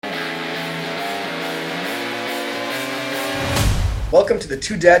Welcome to the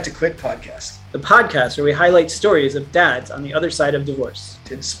Too Dad to Quit podcast. The podcast where we highlight stories of dads on the other side of divorce.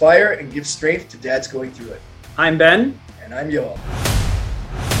 To inspire and give strength to dads going through it. I'm Ben. And I'm Yoel.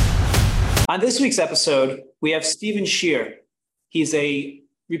 On this week's episode, we have Scheer. He's a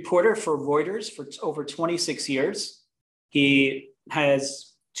reporter for Reuters for over 26 years. He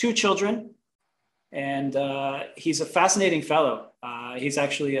has 2 children, and he's a fascinating fellow. He's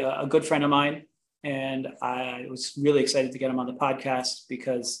actually a good friend of mine, and I was really excited to get him on the podcast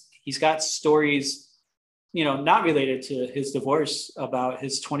because he's got stories, not related to his divorce, about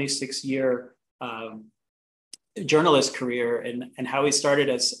his 26-year journalist career and how he started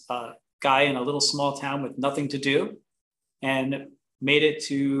as a guy in a little small town with nothing to do and made it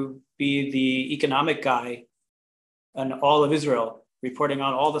to be the economic guy in all of Israel, reporting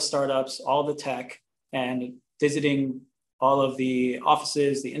on all the startups, all the tech, and visiting all of the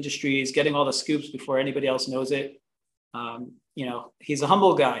offices, the industries, getting all the scoops before anybody else knows it. He's a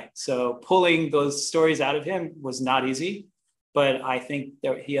humble guy. So pulling those stories out of him was not easy, but I think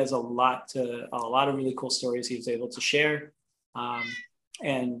that he has a lot of really cool stories he was able to share.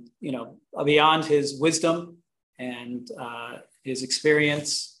 Beyond his wisdom and his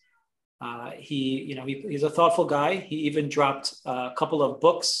experience, he's a thoughtful guy. He even dropped a couple of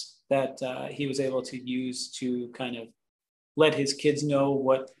books that he was able to use to kind of let his kids know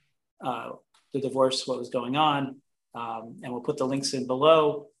what the divorce, what was going on. And we'll put the links in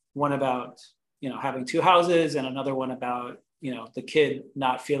below. One about, having 2 houses, and another one about, the kid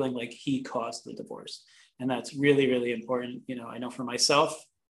not feeling like he caused the divorce. And that's really, really important. I know for myself,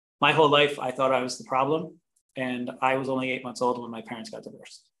 my whole life, I thought I was the problem, and I was only 8 months old when my parents got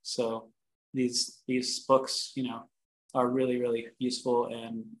divorced. So these books, are really, really useful.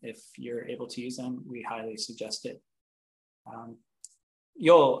 And if you're able to use them, we highly suggest it.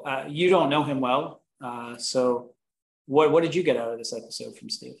 Yoel, you don't know him well. So what did you get out of this episode from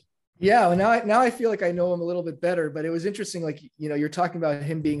Steve? Yeah, well, now I feel like I know him a little bit better, but it was interesting. Like, you're talking about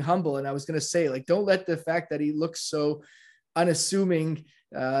him being humble. And I was going to say, like, don't let the fact that he looks so unassuming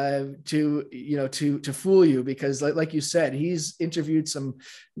to fool you, because like you said, he's interviewed some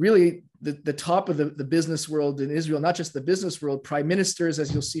really the top of the business world in Israel, not just the business world, prime ministers,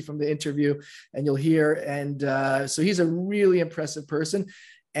 as you'll see from the interview and you'll hear. And so he's a really impressive person.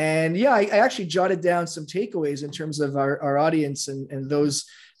 And yeah, I actually jotted down some takeaways in terms of our audience and those,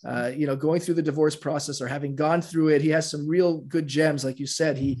 going through the divorce process or having gone through it. He has some real good gems. Like you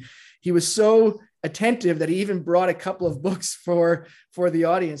said, he was so attentive that he even brought a couple of books for the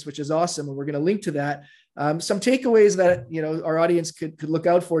audience, which is awesome. And we're going to link to that. Some takeaways that, our audience could look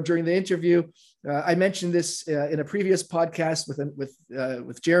out for during the interview. I mentioned this in a previous podcast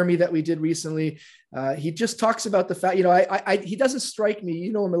with Jeremy that we did recently. He just talks about the fact, he doesn't strike me,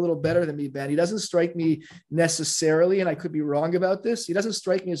 you know him a little better than me, Ben. He doesn't strike me necessarily, and I could be wrong about this, he doesn't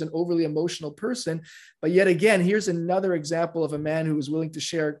strike me as an overly emotional person. But yet again, here's another example of a man who was willing to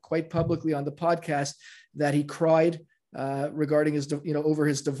share quite publicly on the podcast that he cried regarding his, over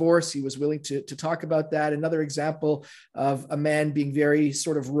his divorce. He was willing to talk about that. Another example of a man being very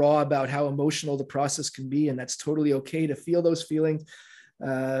sort of raw about how emotional the process can be. And that's totally okay to feel those feelings.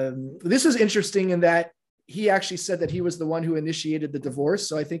 This is interesting in that he actually said that he was the one who initiated the divorce.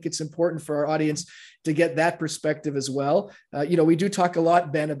 So I think it's important for our audience to get that perspective as well. We do talk a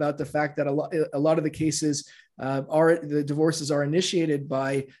lot, Ben, about the fact that a lot of the cases the divorces are initiated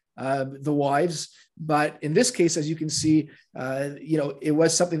by the wives. But in this case, as you can see, it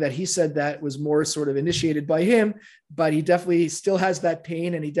was something that he said that was more sort of initiated by him, but he definitely still has that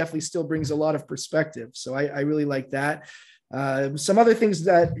pain, and he definitely still brings a lot of perspective. So I really like that. Some other things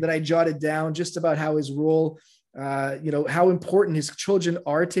that I jotted down just about how his role, how important his children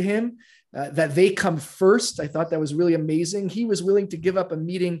are to him, that they come first. I thought that was really amazing. He was willing to give up a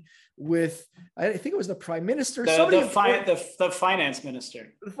meeting with, I think it was the prime minister, the finance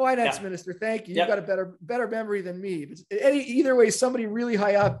minister. The finance minister. Thank you. You've got a better memory than me. Either way, somebody really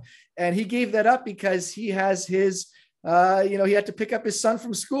high up, and he gave that up because he has his, he had to pick up his son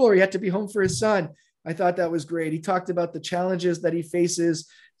from school, or he had to be home for his son. I thought that was great. He talked about the challenges that he faces,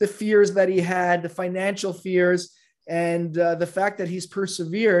 the fears that he had, the financial fears, and the fact that he's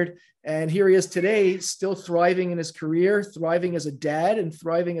persevered. And here he is today, still thriving in his career, thriving as a dad, and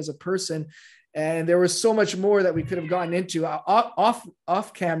thriving as a person. And there was so much more that we could have gotten into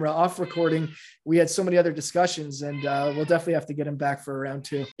off camera, off recording. We had so many other discussions, and we'll definitely have to get him back for round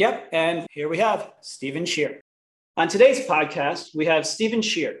 2. Yep. And here we have Scheer. On today's podcast, we have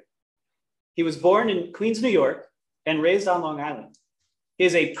Scheer. He was born in Queens, New York, and raised on Long Island. He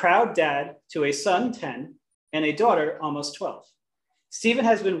is a proud dad to a son, 10, and a daughter, almost 12. Stephen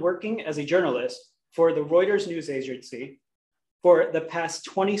has been working as a journalist for the Reuters news agency for the past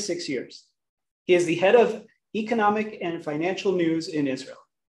 26 years. He is the head of economic and financial news in Israel.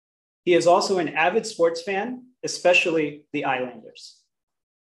 He is also an avid sports fan, especially the Islanders.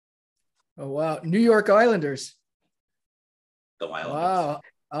 Oh, wow. New York Islanders. The Islanders. Wow.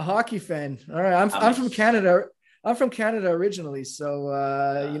 A hockey fan. All right. I'm from Canada. I'm from Canada originally. So,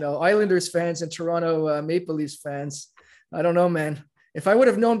 Islanders fans and Toronto Maple Leafs fans. I don't know, man. If I would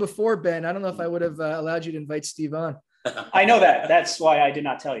have known before, Ben, I don't know if I would have allowed you to invite Steve on. I know that. That's why I did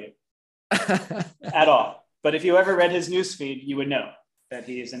not tell you at all. But if you ever read his newsfeed, you would know that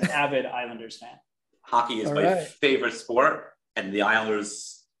he is an avid Islanders fan. Hockey is my favorite sport. And the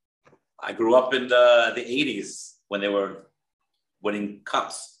Islanders, I grew up in the 80s when they were winning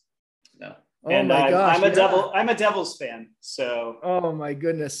cups. Yeah. Oh, and my gosh. I'm a Devils fan. So. Oh my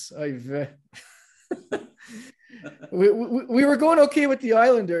goodness. We were going okay with the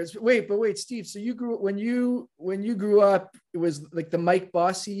Islanders. Wait, Steve. So you grew when you grew up, it was like the Mike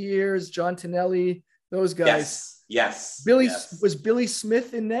Bossy years, John Tonelli, those guys. Yes. Was Billy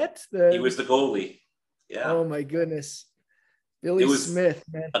Smith in net? He was the goalie. Yeah. Oh my goodness. Billy Smith,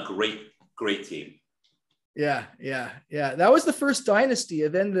 man. A great team. Yeah. That was the first dynasty,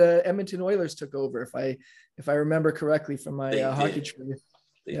 and then the Edmonton Oilers took over, if I remember correctly from my hockey trivia.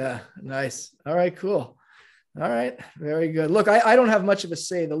 Yeah, nice. All right, cool. All right, very good. Look, I don't have much of a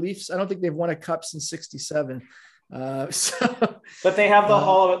say. The Leafs, I don't think they've won a cup since '67. But they have the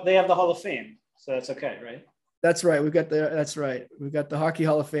Hall of Fame, so that's okay, right? That's right. We've got the Hockey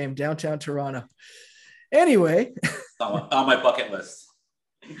Hall of Fame, downtown Toronto. Anyway, on my bucket list.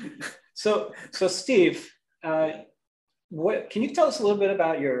 So Steve, what can you tell us a little bit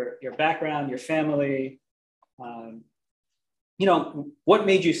about your background, your family? What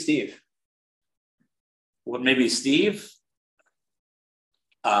made you Steve? What made me Steve?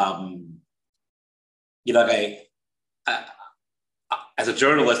 I as a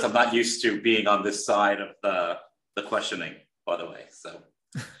journalist, I'm not used to being on this side of the questioning, by the way. So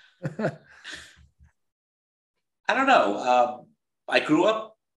I don't know. I grew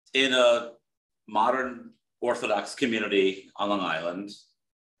up in a modern Orthodox community on Long Island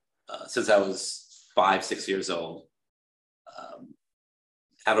since I was 5-6 years old.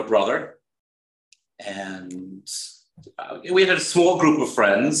 Have a brother, and we had a small group of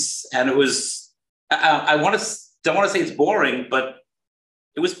friends, and it was don't want to say it's boring, but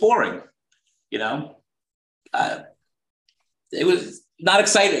it was boring. It was not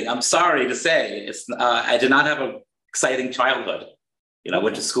exciting. I'm sorry to say, I did not have an exciting childhood. I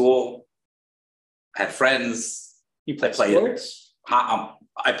went to school, had friends. You played sports?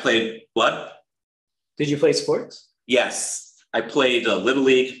 I played what? Did you play sports? Yes. I played Little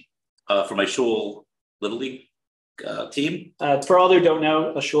League for my shul Little League team. For all who don't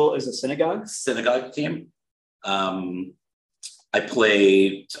know, a shul is a synagogue. Synagogue team. I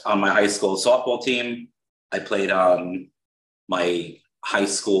played on my high school softball team. I played on my high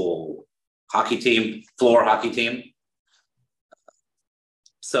school hockey team, floor hockey team.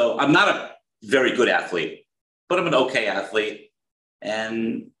 So I'm not a very good athlete, but I'm an okay athlete.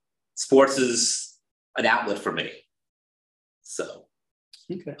 And sports is an outlet for me. So,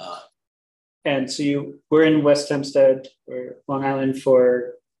 okay. And so you were in West Hempstead or Long Island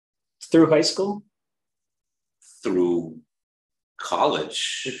through high school? Through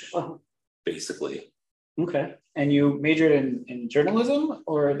college, basically. Okay. And you majored in journalism,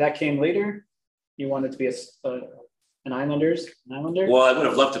 or that came later? You wanted to be an Islander? Well, I would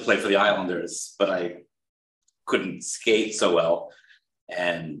have loved to play for the Islanders, but I couldn't skate so well.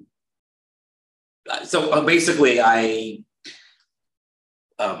 And so basically I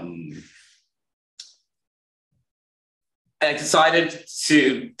decided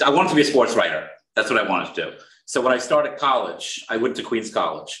I wanted to be a sports writer. That's what I wanted to do. So when I started college, I went to Queens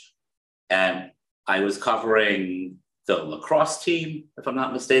College, and I was covering the lacrosse team, if I'm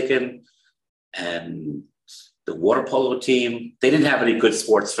not mistaken, and the water polo team. They didn't have any good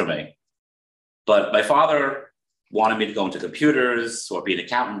sports for me, but my father wanted me to go into computers or be an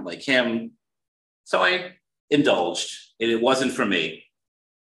accountant like him. So I indulged, and it wasn't for me.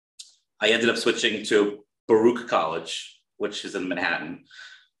 I ended up switching to Baruch College, which is in Manhattan.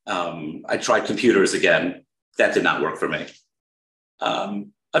 I tried computers again. That did not work for me.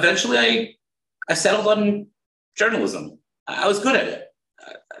 Eventually, I settled on journalism. I was good at it.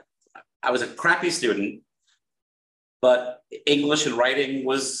 I was a crappy student, but English and writing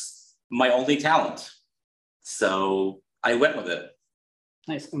was my only talent. So I went with it.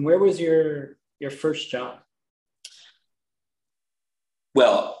 Nice. And where was your first job?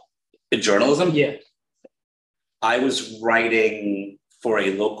 Well, in journalism? Yeah. I was writing for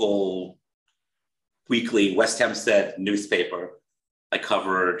a local weekly West Hempstead newspaper I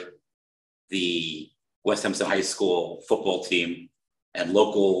covered the West Hempstead High School football team and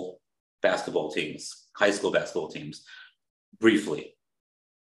local basketball teams, high school basketball teams, briefly.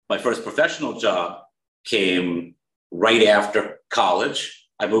 My first professional job came right after college.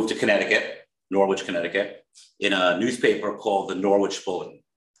 I moved to Connecticut, Norwich, Connecticut, in a newspaper called the Norwich Bulletin.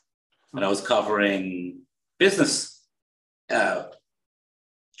 And I was covering business,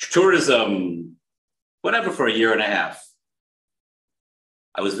 tourism, whatever, for a year and a half.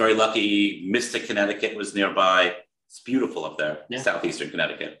 I was very lucky. Mystic, Connecticut was nearby. It's beautiful up there, southeastern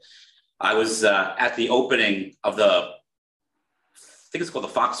Connecticut. I was at the opening of I think it's called the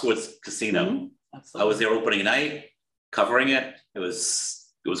Foxwoods Casino. Mm-hmm. I was there opening night, covering it. It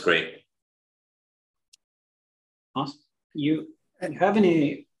was great. Awesome.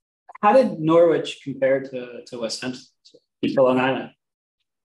 How did Norwich compare to West Hempstead, to Long Island?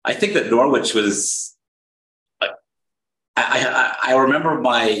 I think that Norwich was, I remember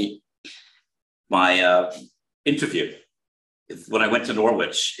my interview when I went to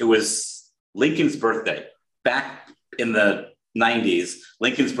Norwich. It was Lincoln's birthday. Back in the 90s,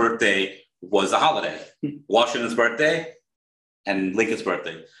 Lincoln's birthday was a holiday. Washington's birthday and Lincoln's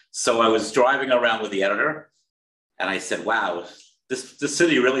birthday. So I was driving around with the editor and I said, wow, this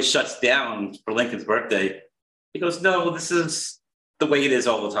city really shuts down for Lincoln's birthday. He goes, no, this is the way it is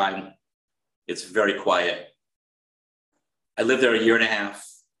all the time. It's very quiet. I lived there a year and a half,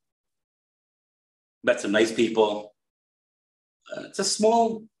 met some nice people. It's a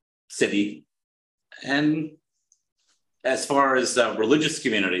small city. And as far as religious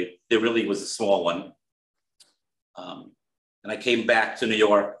community, there really was a small one. And I came back to New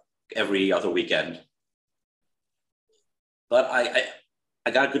York every other weekend. But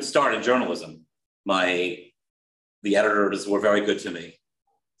I got a good start in journalism. The editors were very good to me.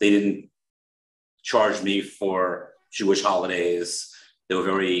 They didn't charge me for Jewish holidays. They were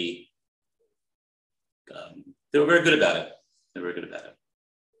very good about it.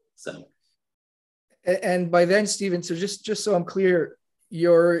 So. And by then, Stephen, so just so I'm clear,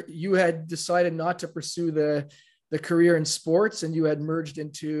 you had decided not to pursue the career in sports, and you had merged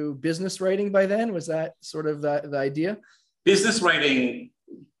into business writing by then. Was that sort of the idea? Business writing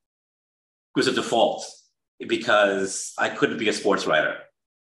was a default because I couldn't be a sports writer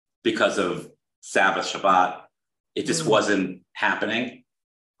because of Sabbath, Shabbat. It just wasn't happening.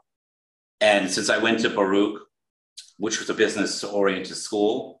 And since I went to Baruch, which was a business-oriented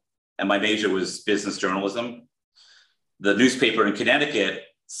school, and my major was business journalism, the newspaper in Connecticut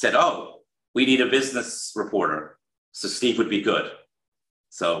said, oh, we need a business reporter, so Steve would be good.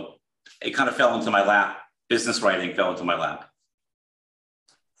 So it kind of fell into my lap. Business writing fell into my lap.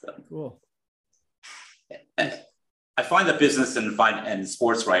 So. Cool. And I find that business and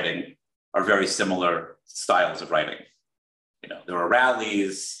sports writing are very similar styles of writing. You know, there are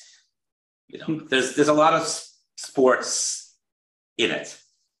rallies. You know, there's a lot of sports in it.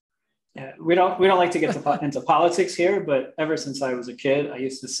 Yeah, we don't like to get into politics here, but ever since I was a kid, I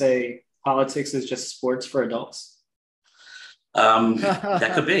used to say politics is just sports for adults.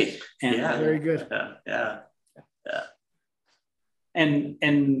 That could be. And, yeah, very good. Yeah.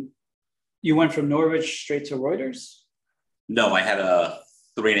 And you went from Norwich straight to Reuters? No, I had a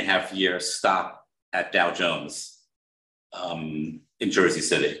 3.5-year stop at Dow Jones in Jersey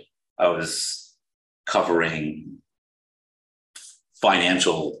City. I was covering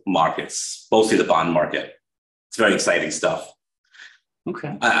financial markets, mostly the bond market. It's very exciting stuff.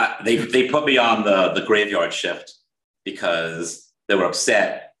 Okay. They put me on the graveyard shift because they were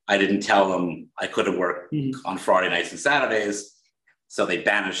upset. I didn't tell them I couldn't work on Friday nights and Saturdays. So they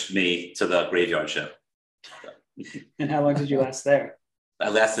banished me to the graveyard shift. And how long did you last there? I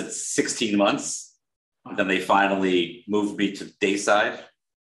lasted 16 months. Wow. Then they finally moved me to Dayside.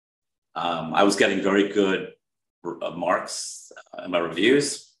 I was getting very good marks in my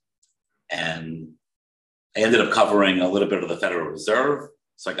reviews. And I ended up covering a little bit of the Federal Reserve.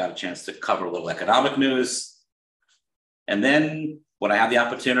 So I got a chance to cover a little economic news. And then when I had the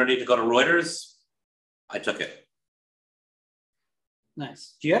opportunity to go to Reuters, I took it.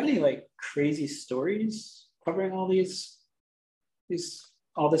 Nice. Do you have any like crazy stories covering all this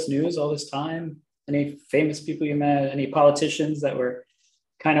news, all this time? Any famous people you met? Any politicians that were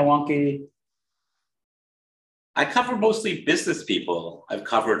kind of wonky? I cover mostly business people. I've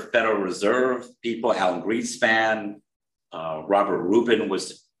covered Federal Reserve people, Alan Greenspan, Robert Rubin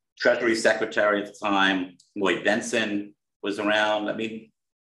was Treasury Secretary at the time, Lloyd Benson was around. I mean,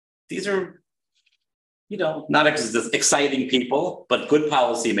 these are, you know, not exciting people, but good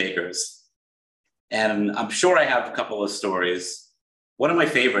policymakers. And I'm sure I have a couple of stories. One of my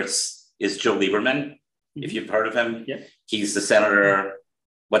favorites is Joe Lieberman. if you've heard of him. Yeah. He's the senator,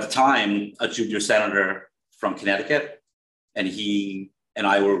 at the time, a junior senator from Connecticut. And he and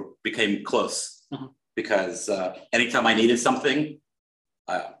I became close because anytime I needed something,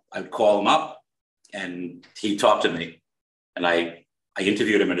 I would call him up and he'd talk to me. And I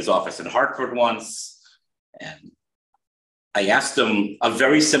interviewed him in his office in Hartford once. And I asked him a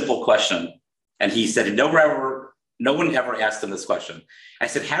very simple question. And he said, no one ever asked him this question. I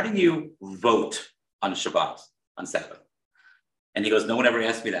said, how do you vote on Shabbat, on Sabbath? And he goes, no one ever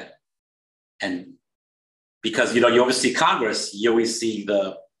asked me that. And because, you always see Congress, you always see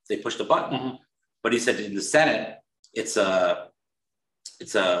they push the button. But he said in the Senate, it's a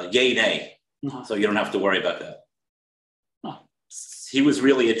yay, nay. So you don't have to worry about that. He was a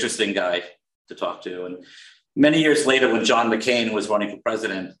really interesting guy to talk to. And many years later, when John McCain was running for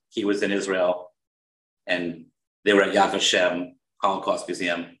president, he was in Israel and they were at Yad Vashem, Holocaust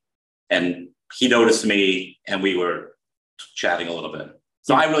Museum. And he noticed me and we were chatting a little bit.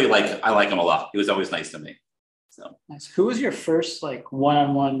 So I like him a lot. He was always nice to me. So nice. Who was your first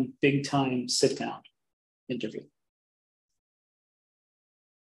one-on-one big time sit down interview?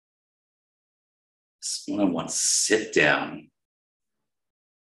 One-on-one sit down.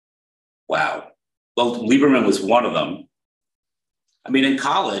 Wow. Well, Lieberman was one of them. I mean, in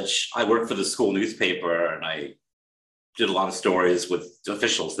college, I worked for the school newspaper and I did a lot of stories with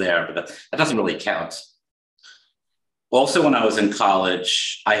officials there, but that doesn't really count. Also, when I was in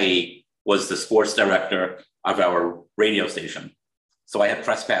college, I was the sports director of our radio station. So I had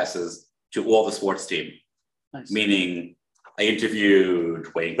press passes to all the sports team, meaning I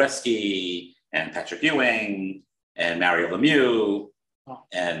interviewed Wayne Gretzky and Patrick Ewing and Mario Lemieux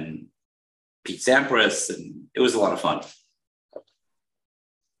and Pete Sampras, and it was a lot of fun.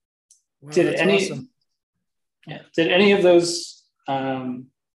 Wow, Did any of those,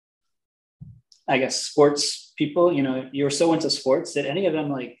 sports people, you were so into sports, did any of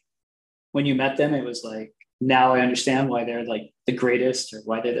them, when you met them, it was now I understand why they're the greatest or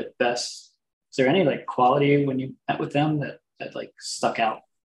why they're the best? Is there any quality when you met with them that stuck out?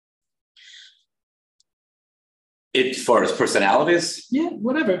 As far as personalities? Yeah,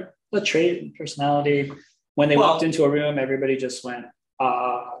 whatever. The trait, personality. When they walked into a room, everybody just went,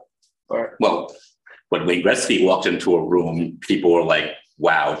 Well, when Wayne Gretzky walked into a room, people were like,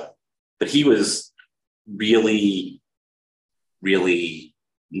 wow. But he was really, really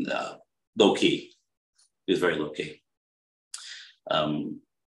low-key. He was very low-key.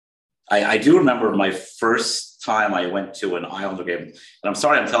 I do remember my first time I went to an Islander game, and I'm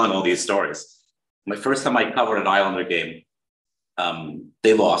sorry I'm telling all these stories. My first time I covered an Islander game,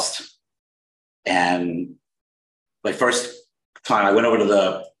 they lost. And my first time I went over to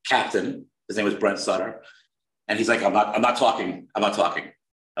the captain, his name was Brent Sutter, and he's like, I'm not talking. I'm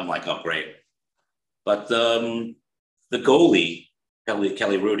like, oh, great. But the goalie,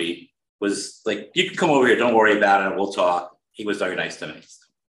 Kelly Rudy, was like, you can come over here, don't worry about it, we'll talk. He was very nice to me.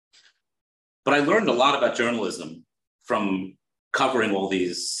 But I learned a lot about journalism from covering all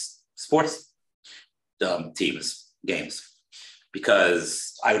these sports games,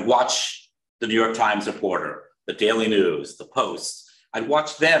 because I would watch the New York Times reporter, the Daily News, the Post. I'd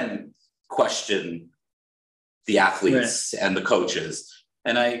watch them question the athletes and the coaches.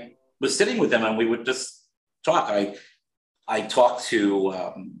 And I was sitting with them and we would just talk. I talked to,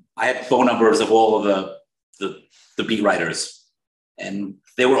 I had phone numbers of all of the beat writers, and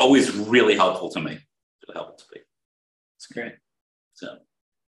they were always really helpful to me. It's great. So.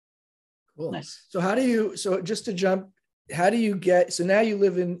 Cool. Nice. So now you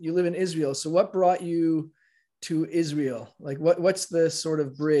live in Israel. So what brought you to Israel? What's the sort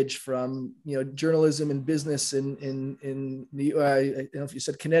of bridge from, journalism and business in the, I don't know if you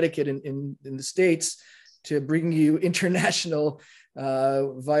said Connecticut in the States, to bringing you international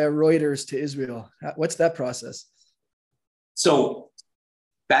via Reuters to Israel? What's that process? So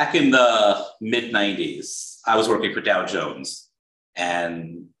back in the mid 90s, I was working for Dow Jones,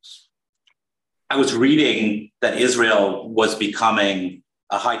 and I was reading that Israel was becoming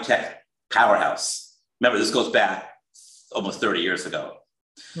a high-tech powerhouse. Remember, this goes back almost 30 years ago.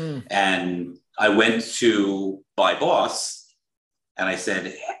 And I went to my boss and I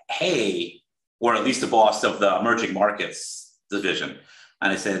said, hey, or at least the boss of the emerging markets division.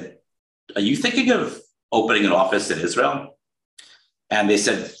 And I said, are you thinking of opening an office in Israel? And they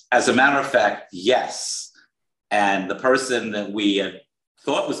said, as a matter of fact, yes. And the person that we had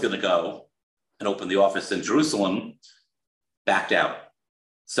thought was going to go and open the office in Jerusalem backed out.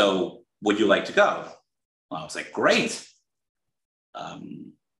 So would you like to go? Well, I was like, great.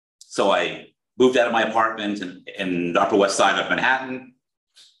 So I moved out of my apartment in the Upper West Side of Manhattan,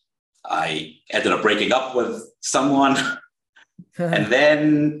 I ended up breaking up with someone,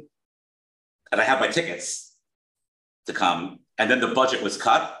 and I had my tickets to come, and then the budget was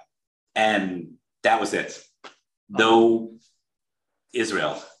cut, and that was it. No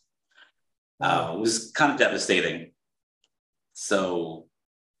Israel. It was kind of devastating. So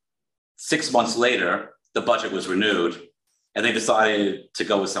 6 months later, the budget was renewed, and they decided to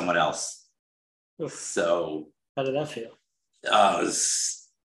go with someone else. Oof. So How did that feel? I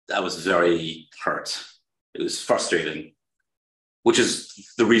was very hurt. It was frustrating, which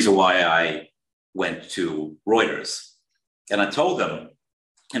is the reason why I went to Reuters. And I told them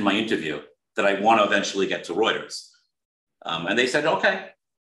in my interview that I want to eventually get to Reuters. And they said, okay,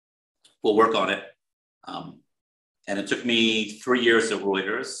 we'll work on it. And it took me 3 years at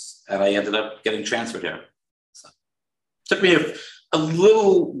Reuters, and I ended up getting transferred here. So it took me a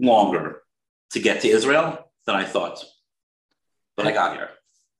little longer to get to Israel than I thought, but I got here.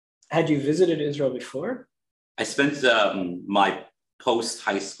 Had you visited Israel before? I spent my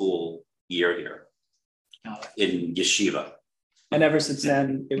post-high school year here in yeshiva. And ever since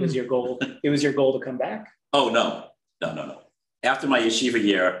then, it was your goal. It was your goal to come back? Oh, no. After my yeshiva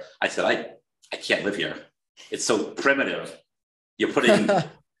year, I said, I can't live here. It's so primitive. You're putting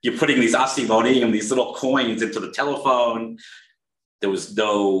these asimonim, these little coins into the telephone. There was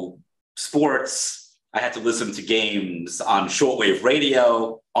no sports. I had to listen to games on shortwave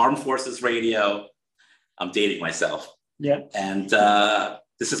radio, Armed Forces radio. I'm dating myself. Yeah. And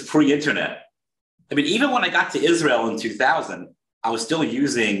this is pre-internet. I mean, even when I got to Israel in 2000, I was still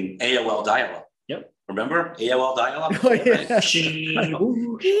using AOL dial-up. Yep. Remember AOL dial-up? Oh, yeah.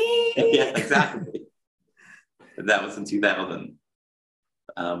 Yeah, exactly. That was in 2000.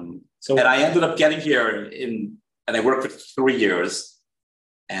 And I ended up getting here and I worked for 3 years,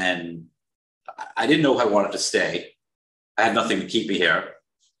 and I didn't know if I wanted to stay. I had nothing to keep me here,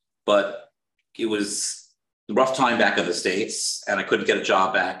 but it was a rough time back in the States, and I couldn't get a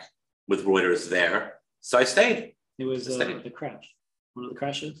job back with Reuters there. So I stayed. It was the crash. One of the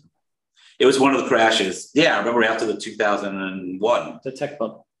crashes? It was one of the crashes. Yeah, I remember after the 2001. The tech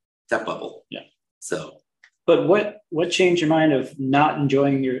bubble. Tech bubble. Yeah. So. But what changed your mind of not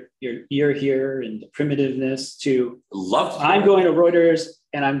enjoying your year here and the primitiveness to I'm going to Reuters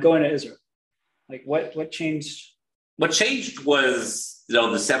and I'm going to Israel? Like what changed? What changed was,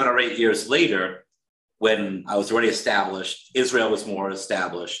 the 7 or 8 years later, when I was already established, Israel was more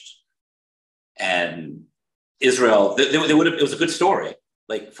established, and Israel, it was a good story.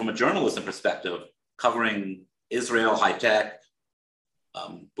 Like from a journalism perspective, covering Israel, high tech,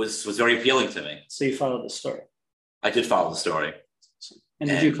 was very appealing to me. So you followed the story. I did follow the story. And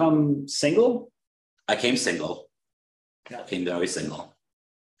did you come single? I came single. Okay. I came very single.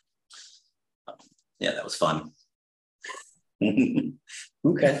 Yeah, that was fun.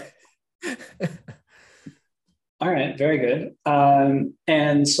 Okay. All right, very good.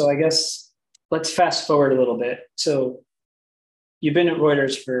 And so I guess let's fast forward a little bit. So you've been at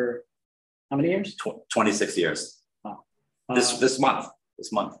Reuters for how many years? 26 years. Wow. This month.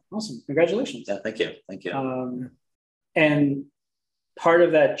 Awesome. Congratulations. Yeah, thank you. And part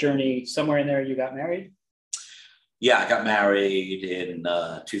of that journey, somewhere in there, you got married? Yeah, I got married in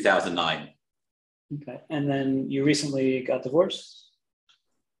 2009. Okay. And then you recently got divorced?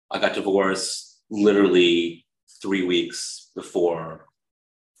 I got divorced literally 3 weeks before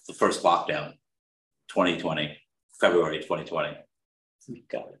the first lockdown, 2020, February 2020.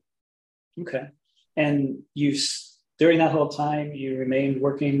 Got it. Okay. And during that whole time, you remained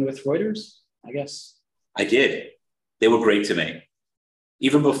working with Reuters, I guess? I did. They were great to me.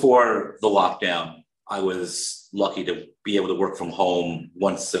 Even before the lockdown, I was lucky to be able to work from home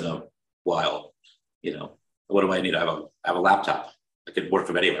once in a while. What do I need? I have a laptop. I could work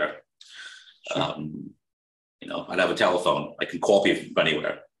from anywhere. Sure. I'd have a telephone. I can call people from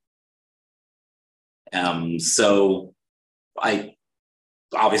anywhere. So I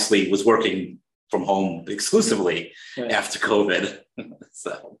obviously was working from home exclusively after COVID.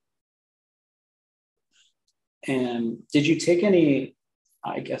 So. And did you take any,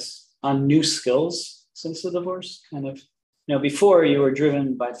 I guess, on new skills since the divorce? Kind of, before you were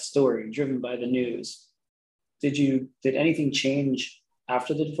driven by the story, driven by the news. Did anything change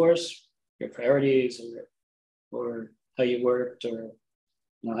after the divorce? Your priorities or how you worked, or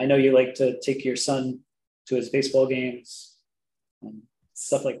I know you like to take your son to his baseball games and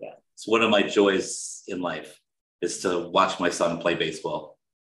stuff like that. It's one of my joys in life is to watch my son play baseball.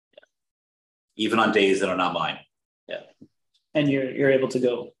 Yeah. Even on days that are not mine. Yeah. And you're able to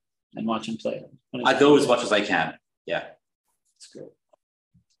go and watch him play. I go as much as I can. Yeah. That's great.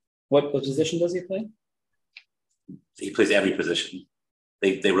 What position does he play? He plays every position.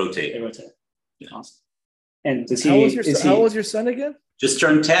 They rotate. They rotate. Yeah. Awesome. And does How old's he? your son again? Just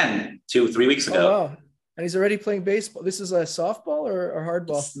turned 10 2-3 weeks ago. Oh, wow. And he's already playing baseball. This is a softball or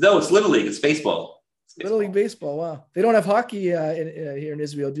hardball? No, it's Little League. It's baseball. Little League baseball. Wow. They don't have hockey here in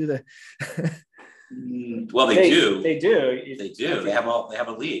Israel, do they? Well, they do. They do. They do. Okay. They have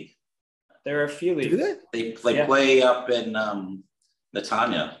a league. There are a few leagues. Do they? They Yeah. play up in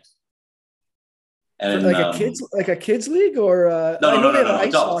Netanya. And like a kids league or no, ice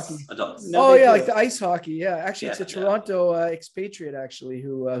adults. hockey. Adults. No, Oh they yeah, do. like the ice hockey. Yeah, actually, it's a Yeah, yeah. Toronto expatriate actually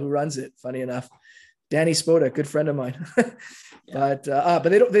who runs it. Funny enough, Danny Spoda, good friend of mine. But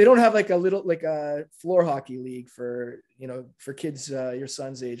they don't have like a floor hockey league for kids your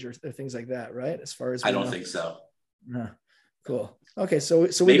son's age or things like that, right? As far as I don't think so. No. Cool. Okay, so we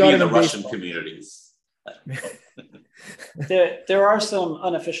Maybe got in the him Russian baseball. communities. There are some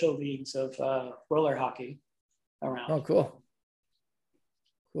unofficial leagues of roller hockey around. Oh, cool.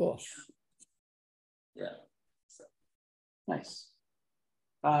 Yeah. Nice.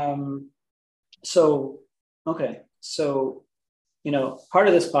 So part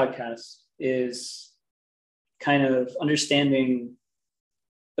of this podcast is kind of understanding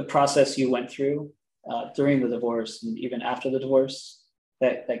the process you went through during the divorce and even after the divorce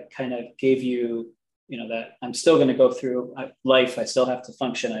that kind of gave you, that I'm still going to go through life. I still have to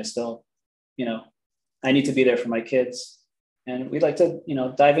function. I still, I need to be there for my kids. And we'd like to,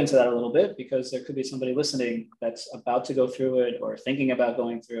 dive into that a little bit because there could be somebody listening that's about to go through it or thinking about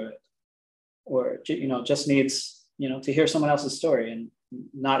going through it, or, just needs, to hear someone else's story. And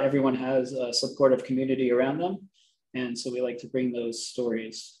not everyone has a supportive community around them. And so we like to bring those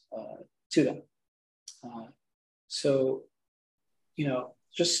stories to them. So,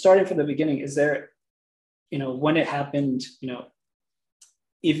 just starting from the beginning, is there, when it happened,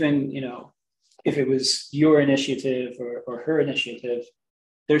 even, if it was your initiative or her initiative,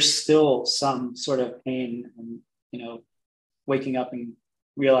 there's still some sort of pain and, waking up and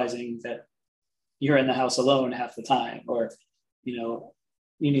realizing that you're in the house alone half the time, or, you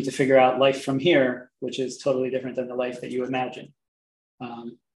need to figure out life from here, which is totally different than the life that you imagine.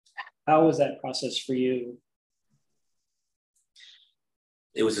 How was that process for you?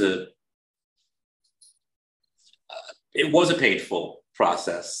 It was a painful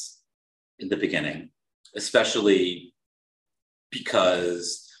process in the beginning, especially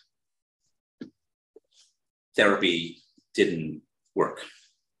because therapy didn't work.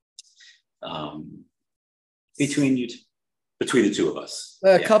 Between you two? Between the two of us.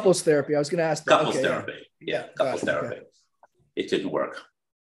 Couples therapy. I was going to ask that. Couples therapy. Yeah, couples therapy. Okay. It didn't work.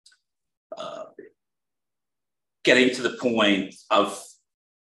 Getting to the point of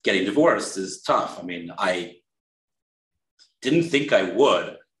getting divorced is tough. I mean, I didn't think I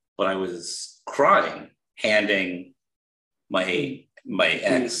would, but I was crying, handing my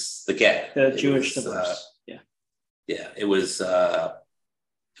ex the get. The Jewish divorce. Yeah, it was an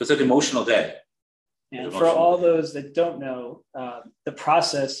emotional day. And for all those that don't know, the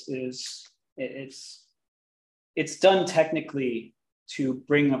process is it's done technically to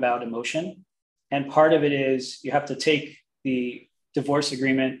bring about emotion. And part of it is you have to take the divorce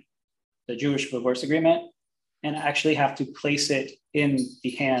agreement, the Jewish divorce agreement, and actually have to place it in the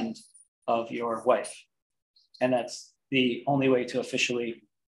hand of your wife. And that's the only way to officially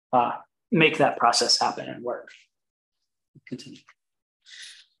make that process happen and work. Continue.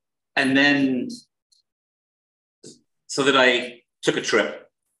 And then, so that I took a trip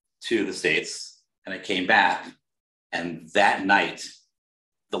to the States and I came back, and that night,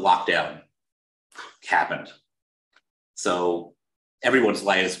 the lockdown happened. So everyone's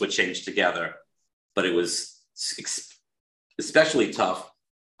lives would change together, but it was especially tough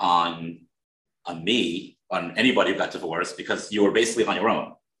on me, on anybody who got divorced, because you were basically on your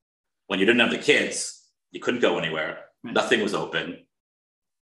own. When you didn't have the kids, you couldn't go anywhere. Right. Nothing was open.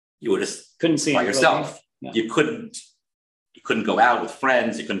 You were just Couldn't see by anybody. yourself. Yeah. You couldn't go out with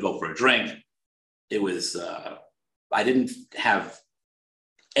friends. You couldn't go for a drink. It was, I didn't have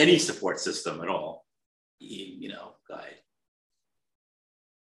any support system at all.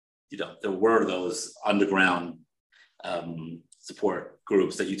 There were those underground support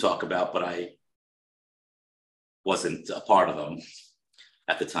groups that you talk about, but I wasn't a part of them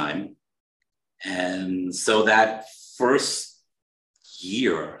at the time. And so that first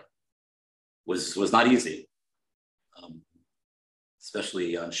year was not easy,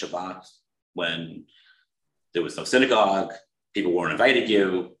 especially on Shabbat when there was no synagogue, people weren't inviting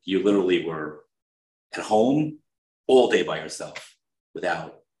you. You literally were at home all day by yourself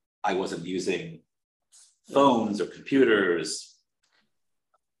I wasn't using phones or computers.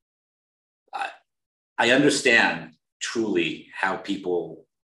 I understand truly how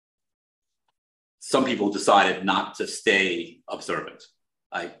some people decided not to stay observant.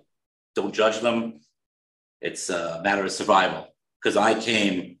 I don't judge them. It's a matter of survival, because I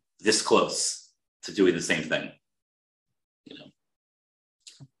came this close to doing the same thing,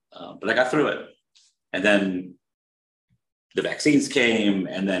 but I got through it. And then the vaccines came,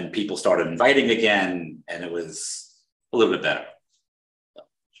 and then people started inviting again, and it was a little bit better.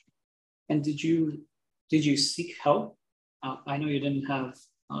 And did you seek help? I know you didn't have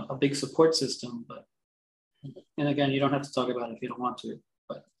a big support system, but, and again, you don't have to talk about it if you don't want to,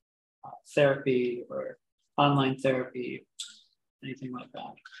 but therapy or online therapy, anything like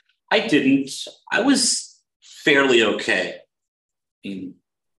that? I didn't. I was fairly okay. I mean,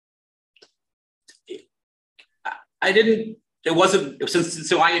 I didn't, it wasn't,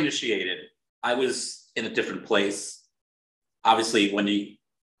 so I initiated, I was in a different place. Obviously, when you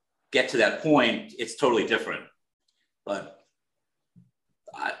get to that point, it's totally different. But,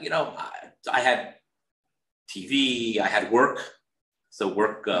 I had TV, I had work. So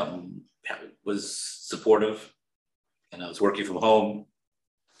work was supportive, and I was working from home.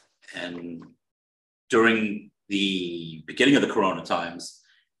 And during the beginning of the Corona times,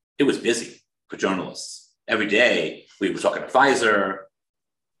 it was busy for journalists. Every day we were talking to Pfizer,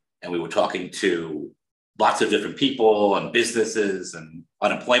 and we were talking to lots of different people and businesses and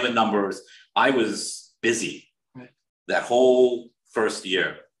unemployment numbers. I was busy that whole first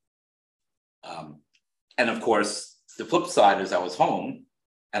year. And of course, the flip side is I was home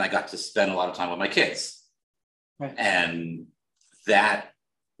and I got to spend a lot of time with my kids. Right. And that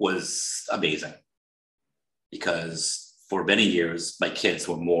was amazing, because for many years, my kids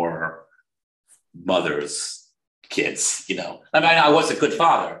were more mother's kids, I mean, I was a good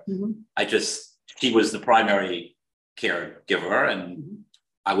father. Mm-hmm. He was the primary caregiver, and mm-hmm.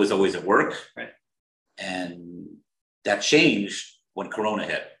 I was always at work. Right. And that changed when Corona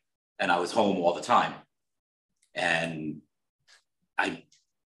hit, and I was home all the time. And I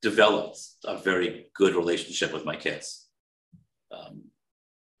developed a very good relationship with my kids.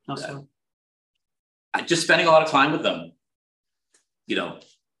 Awesome. I just spending a lot of time with them,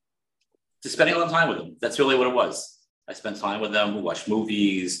 just spending a lot of time with them. That's really what it was. I spent time with them. We watched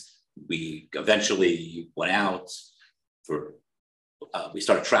movies. We eventually went out we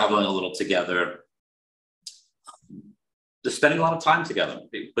started traveling a little together. Just spending a lot of time together,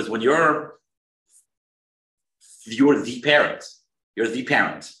 because when you're the parent,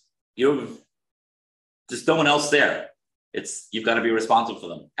 there's no one else there. You've got to be responsible for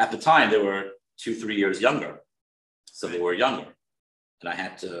them. At the time, they were 2-3 years younger. So they were younger, and I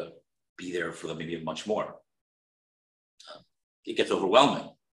had to be there for them maybe much more. It gets overwhelming.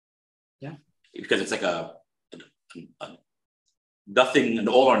 Yeah. Because it's like a nothing, an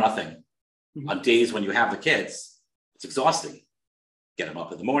all or nothing. Mm-hmm. On days when you have the kids, it's exhausting. Get them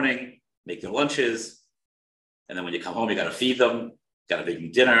up in the morning, make their lunches. And then when you come home, you got to feed them, got to make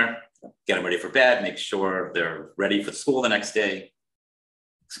them dinner, get them ready for bed, make sure they're ready for school the next day.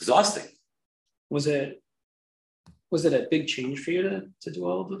 It's exhausting. Was it a big change for you to do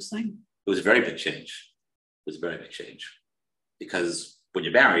all of those things? It was a very big change. Because when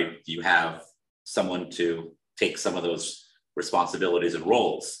you're married, you have someone to take some of those responsibilities and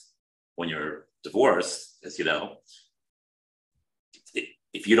roles. When you're divorced, as you know,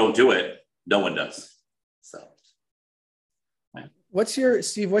 if you don't do it, no one does. So, what's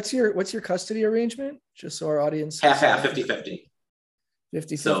your custody arrangement? Just so our audience half 50-50.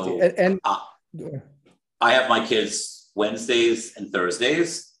 50-50. So, and I have my kids Wednesdays and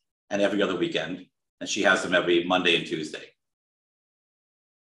Thursdays and every other weekend, and she has them every Monday and Tuesday.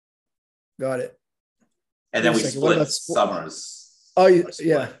 Got it. And then we split summers. Oh,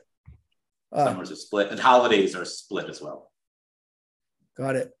 yeah. Summers are split, and holidays are split as well.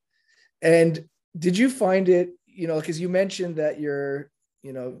 Got it. And did you find it, because you mentioned that your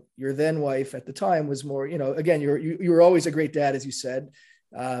then wife at the time was more, again, you were always a great dad, as you said,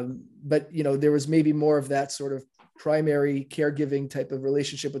 but there was maybe more of that sort of primary caregiving type of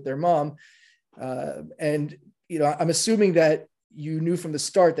relationship with their mom, and I'm assuming that you knew from the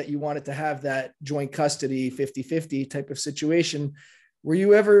start that you wanted to have that joint custody 50-50 type of situation. Were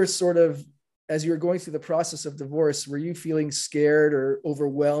you ever sort of, as you were going through the process of divorce, were you feeling scared or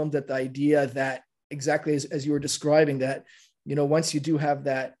overwhelmed at the idea that, exactly as you were describing, that, once you do have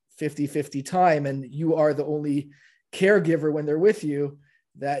that 50-50 time and you are the only caregiver when they're with you,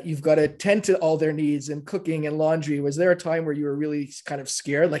 that you've got to tend to all their needs and cooking and laundry? Was there a time where you were really kind of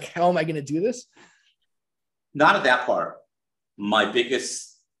scared? Like, how am I going to do this? Not at that part. My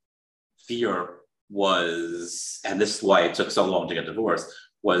biggest fear was, and this is why it took so long to get divorced,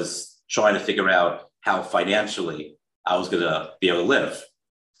 was trying to figure out how financially I was going to be able to live.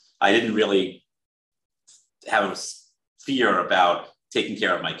 I didn't really have a fear about taking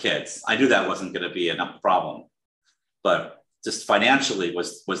care of my kids. I knew that wasn't going to be a problem, but just financially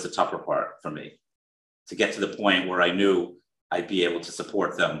was the tougher part for me, to get to the point where I knew I'd be able to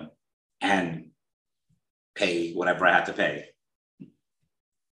support them and pay whatever I had to pay.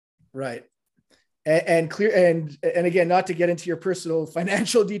 Right. And clear, and again, not to get into your personal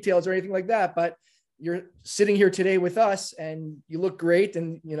financial details or anything like that, but you're sitting here today with us and you look great,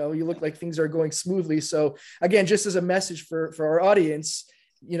 and you look like things are going smoothly. So again, just as a message for our audience,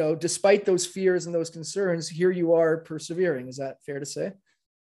 despite those fears and those concerns, here you are persevering. Is that fair to say?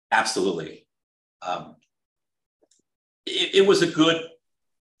 Absolutely. It was a good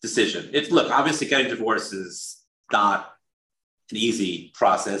decision. Look, obviously getting divorced is not an easy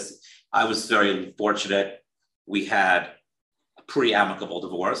process. I was very fortunate. We had a pretty amicable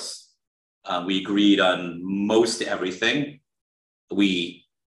divorce. We agreed on most everything. We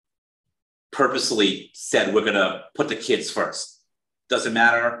purposely said we're going to put the kids first. Doesn't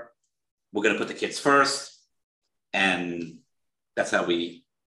matter. We're going to put the kids first. And that's how we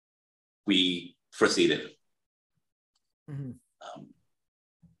proceeded. Mm-hmm.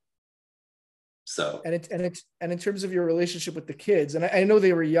 So and in terms of your relationship with the kids, and I know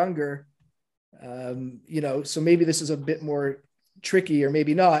they were younger, so maybe this is a bit more tricky or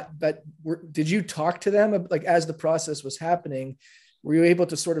maybe not, but did you talk to them like as the process was happening? Were you able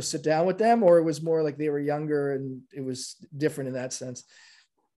to sort of sit down with them, or it was more like they were younger and it was different in that sense?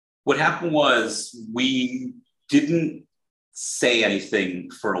 What happened was we didn't say anything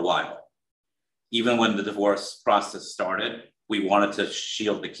for a while. Even when the divorce process started, we wanted to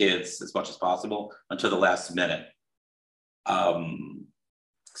shield the kids as much as possible until the last minute. It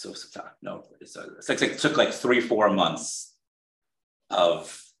took like 3-4 months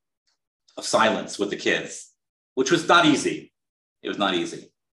of silence with the kids, which was not easy. It was not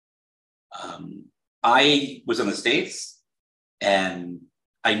easy. I was in the States and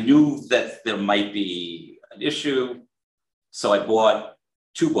I knew that there might be an issue. So I bought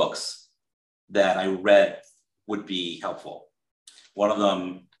 2 books that I read would be helpful. One of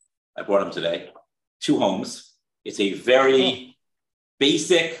them, I brought them today, 2 Homes. It's a very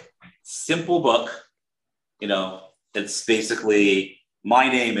basic, simple book. It's basically, my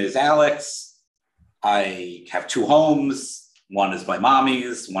name is Alex. I have 2 homes. One is my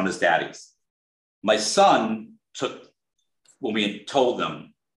mommy's, one is daddy's. My son took, when we had told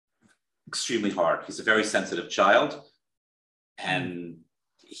them, extremely hard. He's a very sensitive child, and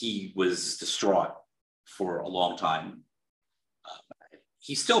he was distraught for a long time.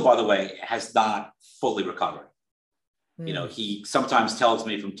 He still, by the way, has not fully recovered. He sometimes tells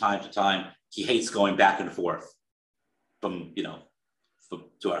me from time to time he hates going back and forth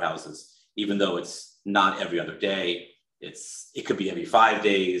to our houses, even though it's not every other day. It could be every 5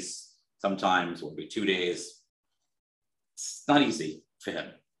 days, sometimes, or every 2 days. It's not easy for him.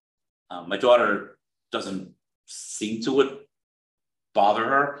 My daughter doesn't seem to bother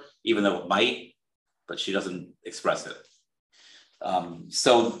her, even though it might, but she doesn't express it.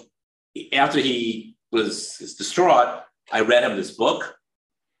 So after he was distraught, I read him this book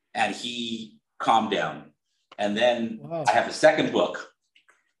and he calmed down. And then I have a second book,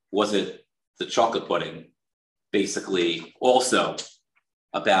 Was It the Chocolate Pudding? Basically also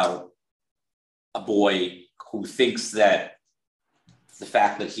about a boy who thinks that the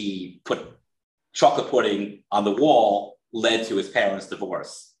fact that he put chocolate pudding on the wall led to his parents'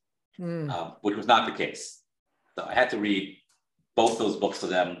 divorce, which was not the case. So I had to read both those books to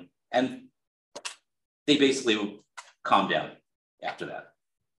them, and they basically calmed down after that.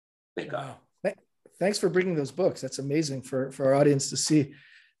 Thank God. Wow. Thanks for bringing those books. That's amazing for our audience to see.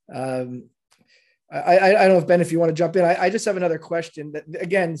 I don't know if Ben, if you want to jump in. I just have another question. That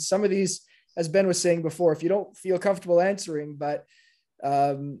again, some of these, as Ben was saying before, if you don't feel comfortable answering, but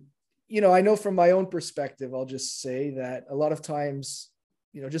I know from my own perspective, I'll just say that a lot of times,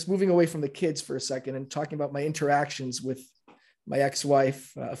 just moving away from the kids for a second and talking about my interactions with my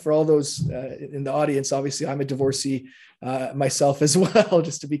ex-wife, for all those in the audience, obviously I'm a divorcee myself as well,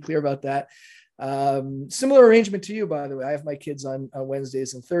 just to be clear about that. Similar arrangement to you, by the way. I have my kids on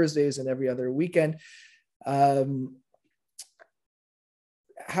Wednesdays and Thursdays and every other weekend. How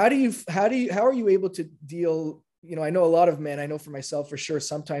are you able to deal? I know a lot of men, I know for myself for sure,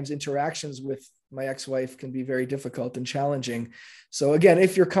 sometimes interactions with my ex-wife can be very difficult and challenging. So again,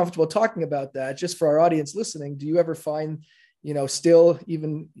 if you're comfortable talking about that, just for our audience listening, do you ever find, still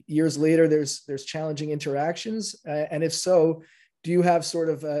even years later, there's challenging interactions? And if so, do you have sort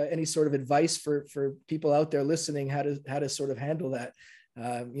of any sort of advice for people out there listening, how to sort of handle that,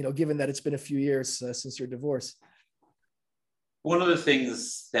 given that it's been a few years since your divorce? One of the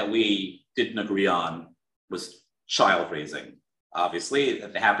things that we didn't agree on was child raising. Obviously,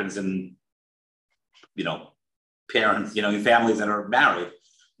 that happens in, parents, in families that are married.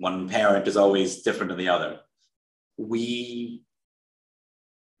 One parent is always different than the other. We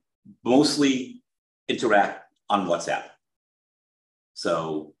mostly interact on WhatsApp.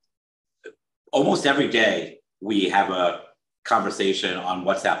 So almost every day we have a conversation on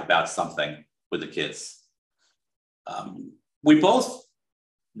WhatsApp about something with the kids. We both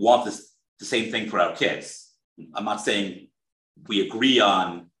want the same thing for our kids. I'm not saying we agree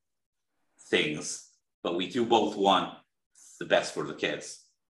on things, but we do both want the best for the kids.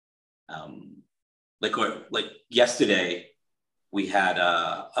 Like yesterday, we had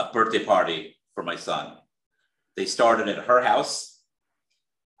a birthday party for my son. They started at her house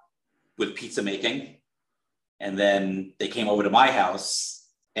with pizza making, and then they came over to my house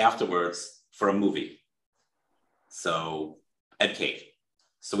afterwards for a movie. So, and cake.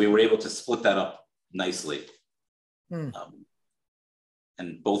 So we were able to split that up nicely. And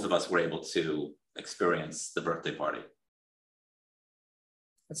both of us were able to experience the birthday party.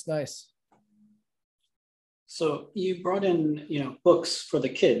 That's nice. So you brought in, books for the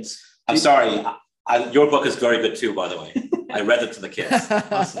kids. I'm sorry, your book is very good too, by the way. I read it to the kids.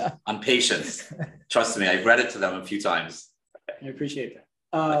 Awesome. On patience. Trust me, I read it to them a few times. I appreciate that.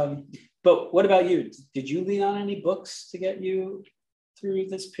 But what about you? Did you lean on any books to get you through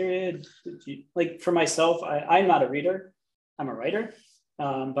this period? For myself, I'm not a reader. I'm a writer.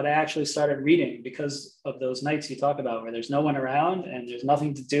 But I actually started reading because of those nights you talk about where there's no one around and there's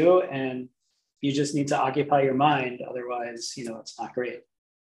nothing to do and you just need to occupy your mind. Otherwise, it's not great.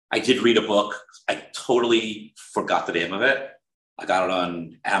 I did read a book. I totally forgot the name of it. I got it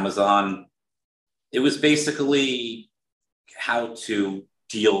on Amazon. It was basically how to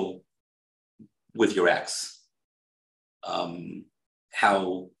deal with your ex,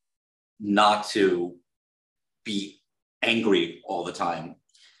 how not to be angry all the time,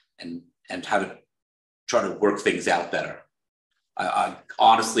 and how to try to work things out better. I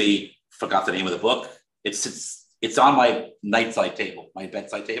honestly forgot the name of the book. It's on my bedside table. Okay.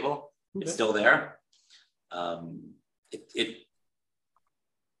 It's still there. It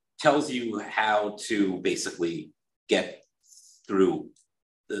tells you how to basically get through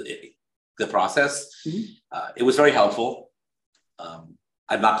the process. Mm-hmm. It was very helpful.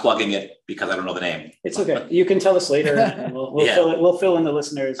 I'm not plugging it because I don't know the name. It's okay. You can tell us later, and we'll fill in the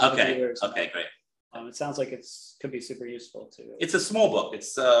listeners. Okay. Viewers. Okay. Great. It sounds like could be super useful too. It's a small book.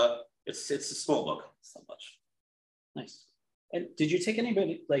 It's a small book. It's not much. Nice. And did you take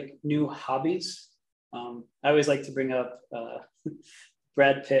anybody new hobbies? I always like to bring up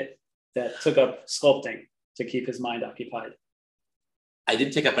Brad Pitt that took up sculpting to keep his mind occupied. I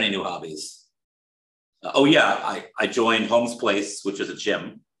didn't take up any new hobbies. I joined Holmes Place, which is a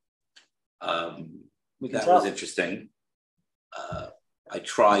gym. That was interesting. I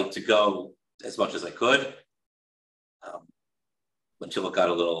tried to go as much as I could until it got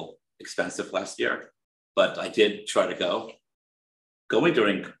a little expensive last year. But I did try to go. Going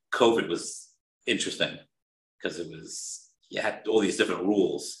during COVID was interesting because you had all these different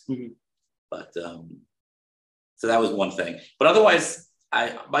rules. Mm-hmm. But so that was one thing. But otherwise,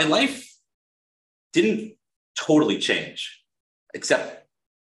 my life didn't totally change, except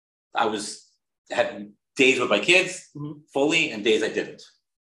I had days with my kids fully and days I didn't.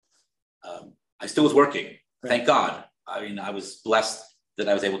 I still was working, Thank God. I mean, I was blessed that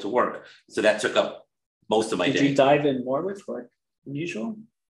I was able to work. So that took up most of my day. Did you dive in more with work than usual?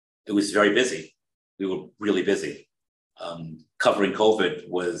 It was very busy. We were really busy. Covering COVID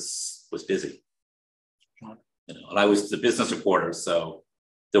was busy. And I was the business reporter, so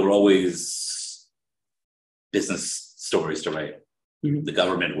there were always business stories to write. Mm-hmm. The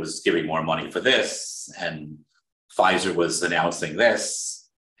government was giving more money for this, and Pfizer was announcing this.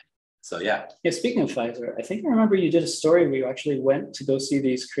 So yeah. Yeah. Speaking of Pfizer, I think I remember you did a story where you actually went to go see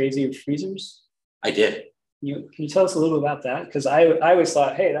these crazy freezers. I did. Can you tell us a little bit about that? Because I always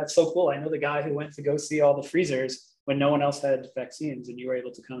thought, hey, that's so cool. I know the guy who went to go see all the freezers when no one else had vaccines, and you were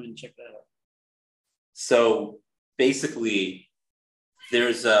able to come and check that out. So basically,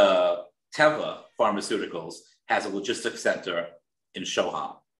 there's Teva Pharmaceuticals has a logistics center in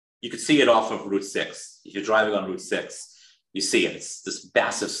Shoham. You could see it off of Route 6. If you're driving on Route 6, you see it. It's this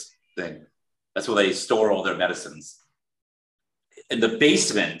massive thing. That's where they store all their medicines. In the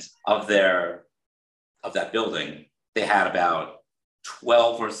basement of that building, they had about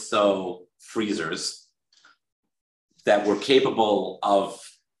 12 or so freezers that were capable of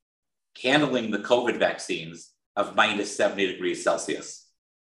handling the COVID vaccines of minus 70 degrees Celsius.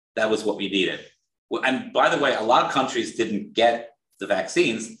 That was what we needed. Well, and by the way, a lot of countries didn't get the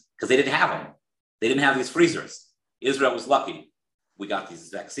vaccines because they didn't have them. They didn't have these freezers. Israel was lucky. We got these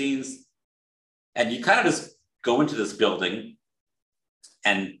vaccines. And you kind of just go into this building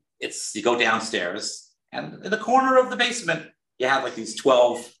and you go downstairs, and in the corner of the basement, you have like these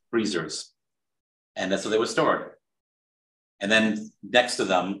 12 freezers. And that's where they were stored. And then next to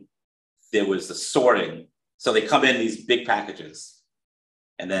them, there was the sorting. So they come in these big packages.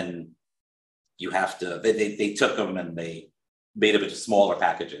 And then you have to, they took them and they made them into smaller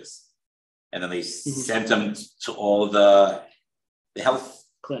packages. And then they sent them to all the health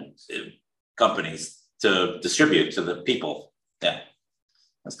clinics, companies to distribute to the people. Yeah,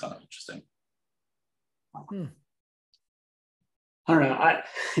 that's kind of interesting. I don't know.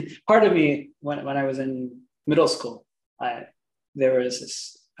 Part of me, when I was in middle school, there was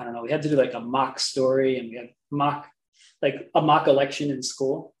this, I don't know, we had to do like a mock story, and we had a mock election in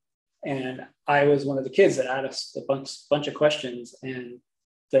school. And I was one of the kids that asked a bunch of questions, and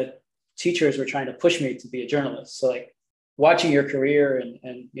the teachers were trying to push me to be a journalist. So like watching your career and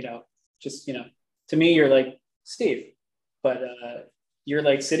to me, you're like Steve, but you're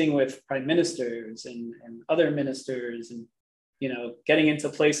like sitting with prime ministers and other ministers and, getting into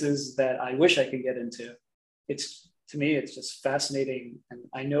places that I wish I could get into. To me, it's just fascinating. And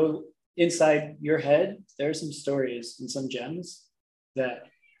I know inside your head, there are some stories and some gems that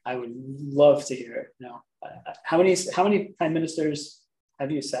I would love to hear. How many prime ministers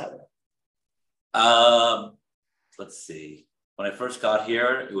have you sat with? Let's see. When I first got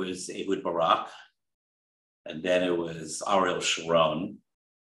here, it was Ehud Barak, and then it was Ariel Sharon.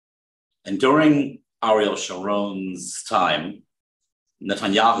 And during Ariel Sharon's time,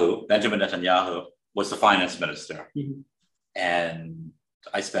 Benjamin Netanyahu, was the finance minister. Mm-hmm. And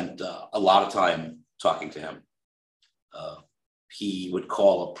I spent a lot of time talking to him. He would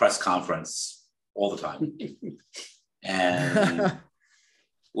call a press conference all the time. And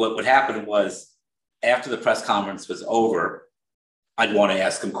what would happen was, after the press conference was over, I'd want to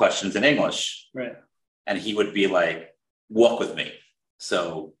ask him questions in English. Right. And he would be like, walk with me.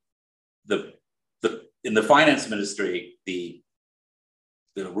 So in the finance ministry, the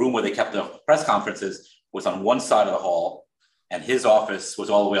room where they kept the press conferences was on one side of the hall, and his office was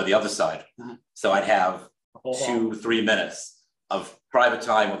all the way on the other side. Uh-huh. So I'd have 2-3 minutes of private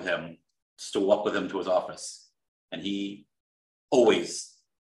time with him, just to walk with him to his office. And he always,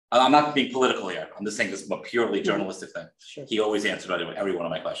 I'm not being political here, I'm just saying this is a purely journalistic thing. Sure. He always answered every one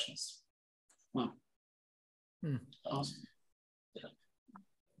of my questions. Wow. Awesome. Yeah.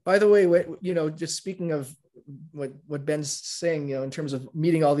 By the way, just speaking of what Ben's saying, in terms of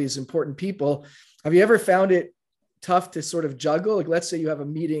meeting all these important people, have you ever found it tough to sort of juggle? Like, let's say you have a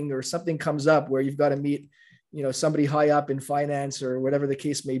meeting or something comes up where you've got to meet, somebody high up in finance or whatever the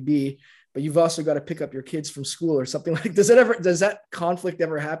case may be, but you've also got to pick up your kids from school or something like, does that conflict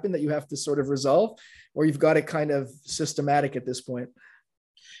ever happen that you have to sort of resolve, or you've got it kind of systematic at this point?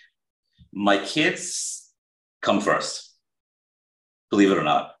 My kids come first, believe it or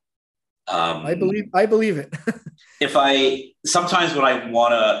not. I believe it. Sometimes when I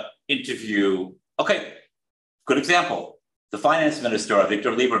want to interview, okay, good example, the finance minister,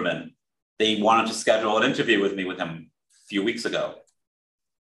 Victor Lieberman, they wanted to schedule an interview with him a few weeks ago.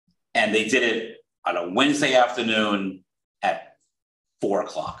 And they did it on a Wednesday afternoon at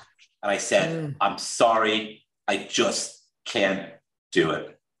 4:00. And I said, I'm sorry, I just can't do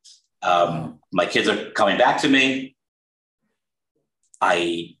it. My kids are coming back to me.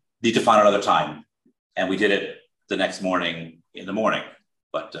 I need to find another time. And we did it the next morning in the morning.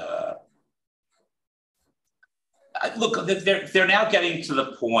 But look, they're now getting to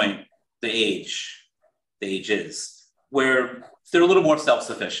the point, the age is, where they're a little more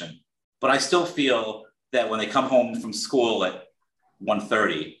self-sufficient. But I still feel that when they come home from school at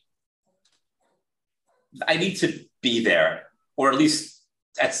 1:30, I need to be there, or at least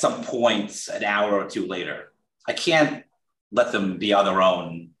at some point an hour or two later. I can't let them be on their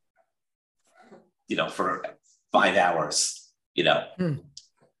own, for 5 hours,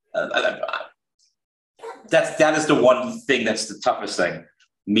 that is the one thing that's the toughest thing.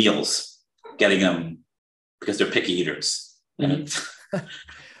 Meals, getting them, because they're picky eaters. Mm-hmm.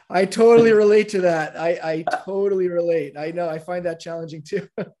 I totally relate to that. I totally relate. I know, I find that challenging too.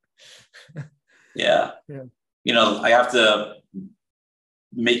 Yeah. I have to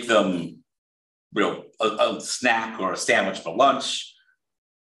make them a snack or a sandwich for lunch.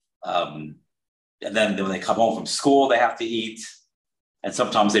 And then when they come home from school, they have to eat. And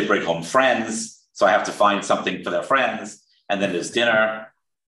sometimes they bring home friends. So I have to find something for their friends. And then there's dinner.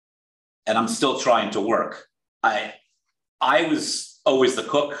 And I'm still trying to work. I was always the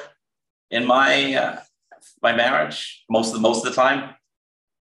cook in my marriage most of the time,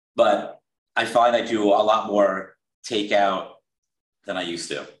 but I find I do a lot more takeout than I used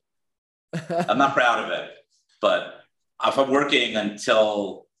to. I'm not proud of it, but if I'm working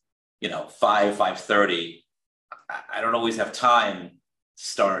until 5:30, I don't always have time to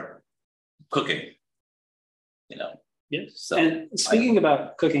start cooking. Yes. So and speaking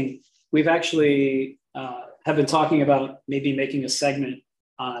about cooking, we've actually have been talking about maybe making a segment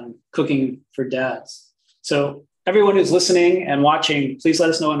on cooking for dads. So everyone who's listening and watching, please let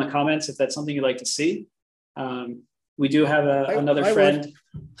us know in the comments if that's something you'd like to see. We do have another friend.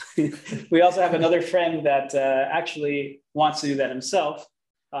 We also have another friend that actually wants to do that himself.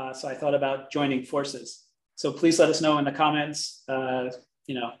 So I thought about joining forces. So please let us know in the comments, our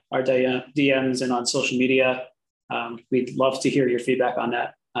DMs and on social media. We'd love to hear your feedback on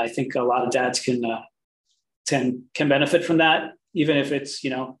that. I think a lot of dads can benefit from that, even if it's,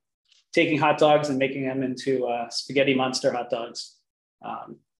 taking hot dogs and making them into spaghetti monster hot dogs.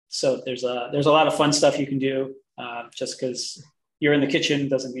 So there's a lot of fun stuff you can do. Just because you're in the kitchen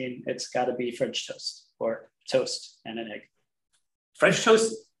doesn't mean it's got to be French toast or toast and an egg. French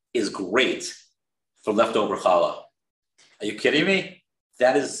toast is great for leftover challah. Are you kidding me?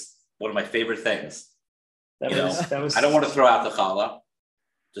 That is one of my favorite things. I don't want to throw out the challah.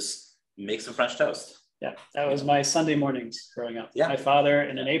 Just make some French toast. Yeah, that was my Sunday mornings growing up. Yeah. My father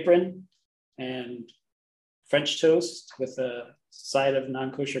in an apron and French toast with a side of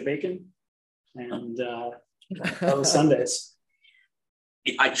non-kosher bacon. And that was Sundays.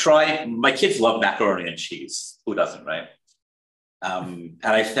 My kids love macaroni and cheese. Who doesn't, right? And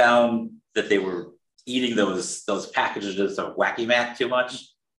I found that they were eating those packages of Wacky Mac too much.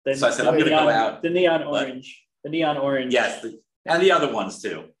 So I said, I'm going to go out. The neon orange. The neon orange. Yes, and the other ones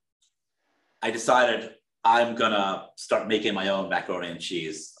too. I decided I'm going to start making my own macaroni and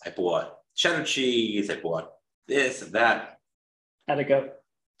cheese. I bought cheddar cheese. I bought this and that. How'd it go?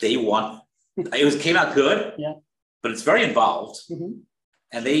 Came out good, yeah, but it's very involved. Mm-hmm.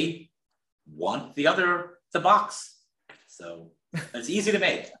 And they want the box. So it's easy to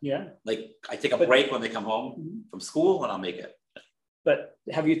make. Yeah. Like I take a break when they come home from school and I'll make it. But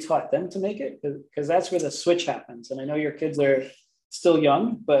have you taught them to make it? Because that's where the switch happens. And I know your kids are still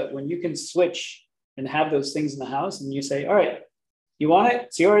young, but when you can switch and have those things in the house and you say, all right, you want it,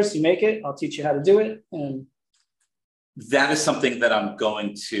 it's yours, you make it, I'll teach you how to do it. And that is something that I'm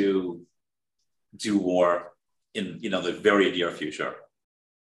going to do more in the very near future.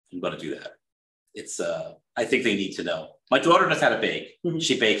 I'm going to do that. It's I think they need to know. My daughter knows how to bake. Mm-hmm.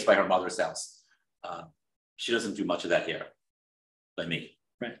 She bakes by her mother's house. She doesn't do much of that here by me.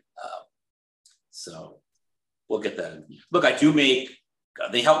 Right. So we'll get that. Look, I do make.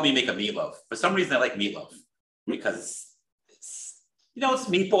 They help me make a meatloaf. For some reason, I like meatloaf because it's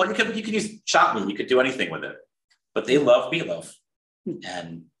meatball. You can use chopped meat. You could do anything with it. But they love meatloaf,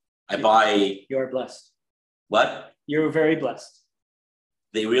 and I buy. You're blessed. What? You're very blessed.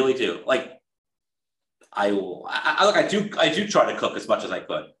 They really do. Like, I do try to cook as much as I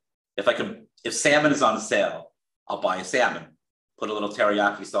could. If salmon is on sale, I'll buy a salmon, put a little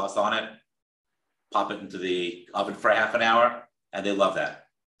teriyaki sauce on it, pop it into the oven for half an hour, and they love that.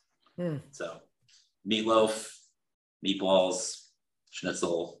 So, meatloaf, meatballs,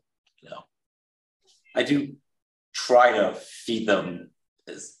 schnitzel, I do try to feed them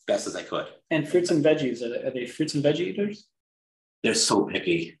as best as I could. And fruits and veggies, are they fruits and veggie eaters? They're so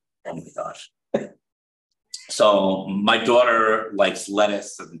picky. Oh my gosh. So my daughter likes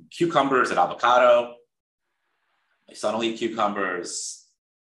lettuce and cucumbers and avocado. My son will eat cucumbers,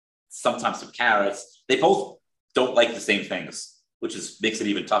 sometimes some carrots. They both don't like the same things, which makes it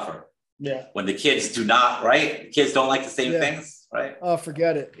even tougher. Yeah. When the kids do not, right? The kids don't like the same things, right? Oh,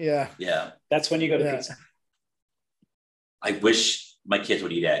 forget it. Yeah. Yeah. That's when you go to pizza. I wish my kids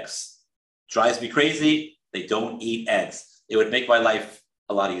would eat eggs. Drives me crazy. They don't eat eggs. It would make my life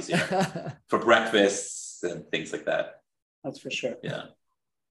a lot easier for breakfasts and things like that. That's for sure. Yeah.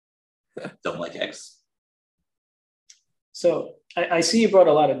 Don't like eggs. So I see you brought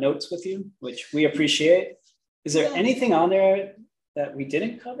a lot of notes with you, which we appreciate. Is there anything on there that we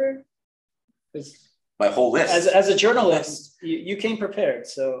didn't cover? My whole list. As a journalist, you came prepared.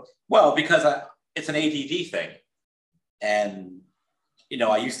 So because it's an ADD thing. And,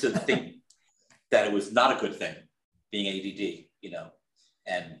 I used to think that it was not a good thing being ADD,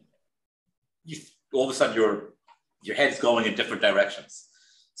 and all of a sudden your head's going in different directions.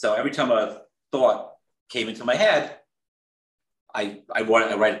 So every time a thought came into my head, I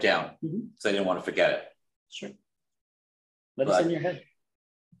write it down because I didn't want to forget it. Sure. Let us in your head.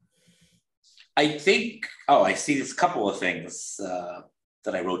 I think, I see this couple of things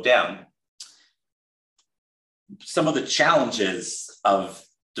that I wrote down. some of the challenges of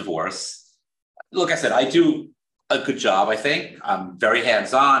divorce. Look, I said, I do a good job, I think. I'm very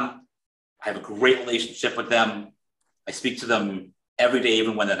hands-on. I have a great relationship with them. I speak to them every day,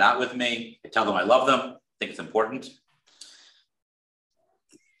 even when they're not with me. I tell them I love them. I think it's important.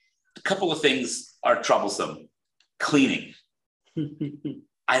 A couple of things are troublesome. Cleaning.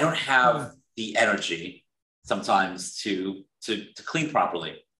 I don't have the energy sometimes to clean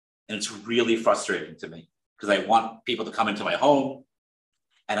properly. And it's really frustrating to me because I want people to come into my home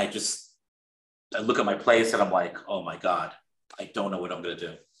and I look at my place and I'm like, oh my God, I don't know what I'm going to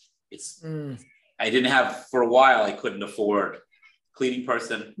do. I didn't have, for a while, I couldn't afford a cleaning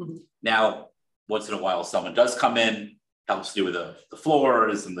person. Now, once in a while, someone does come in, helps do with the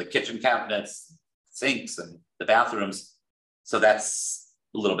floors and the kitchen cabinets, sinks and the bathrooms. So that's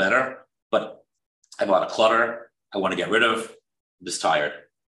a little better, but I have a lot of clutter I want to get rid of. I'm just tired.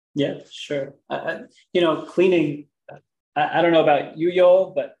 Yeah, sure. Cleaning, I don't know about you,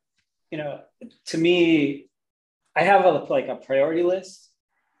 Yoel, but, to me, I have a priority list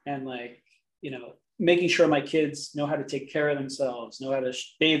and making sure my kids know how to take care of themselves, know how to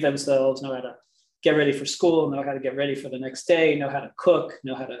bathe themselves, know how to get ready for school, know how to get ready for the next day, know how to cook,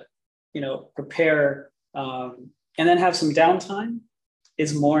 know how to, prepare, and then have some downtime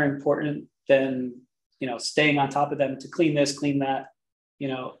is more important than, staying on top of them to clean this, clean that,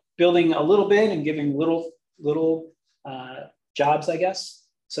 building a little bit and giving little jobs, I guess.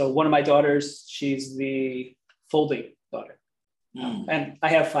 So one of my daughters, she's the folding daughter. And I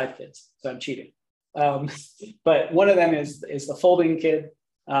have 5 kids, so I'm cheating. But one of them is the folding kid.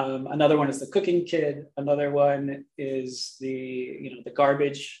 Another one is the cooking kid. Another one is the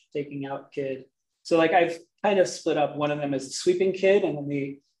garbage taking out kid. So I've kind of split up. One of them is the sweeping kid, and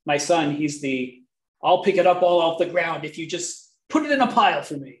then my son, he's I'll pick it up all off the ground if you just put it in a pile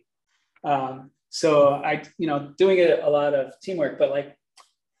for me. So I, doing it a lot of teamwork, but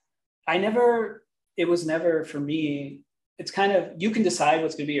it was never for me. It's kind of, you can decide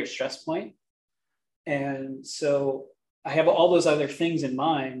what's going to be your stress point. And so I have all those other things in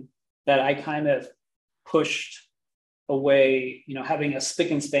mind that I kind of pushed away, having a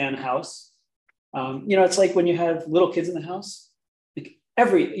spick and span house. It's like when you have little kids in the house,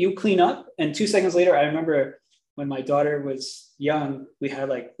 you clean up and 2 seconds later, I remember when my daughter was young, we had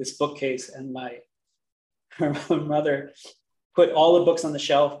this bookcase and her mother put all the books on the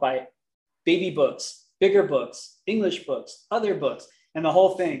shelf by baby books, bigger books, English books, other books, and the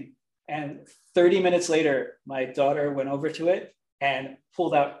whole thing. And 30 minutes later, my daughter went over to it and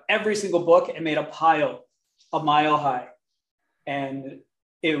pulled out every single book and made a pile a mile high. And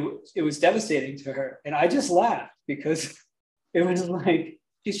it was devastating to her. And I just laughed because it was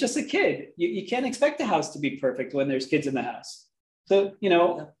she's just a kid. You can't expect the house to be perfect when there's kids in the house. So,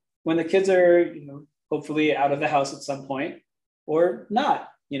 when the kids are, hopefully out of the house at some point or not,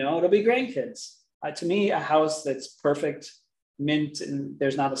 it'll be grandkids. To me, a house that's perfect, mint, and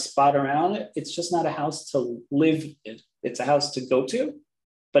there's not a spot around it, it's just not a house to live in. It's a house to go to,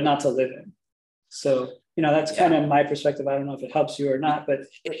 but not to live in. So, that's kind of my perspective. I don't know if it helps you or not, but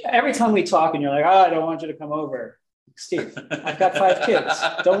every time we talk and you're like, oh, I don't want you to come over. Steve, I've got 5 kids.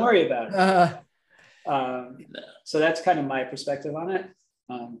 Don't worry about it. So that's kind of my perspective on it.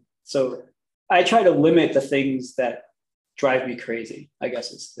 So I try to limit the things that drive me crazy. I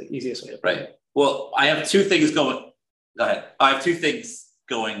guess it's the easiest way to put it. Well, I have 2 things going. Go ahead. I have 2 things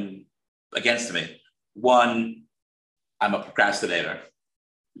going against me. 1, I'm a procrastinator.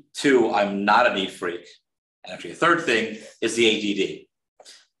 2, I'm not a neat freak. And actually, the 3rd thing is the ADD.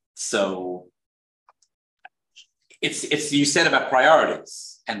 So it's you said about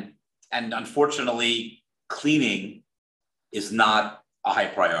priorities, and unfortunately, cleaning is not a high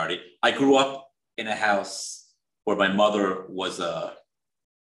priority. I grew up in a house where my mother was a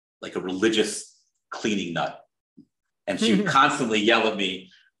religious cleaning nut, and she would constantly yell at me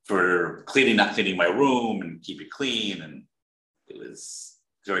for not cleaning my room and keep it clean, and it was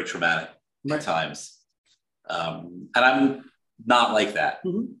very traumatic at times. And I'm not like that.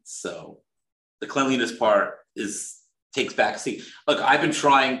 So the cleanliness part takes backseat. Look, I've been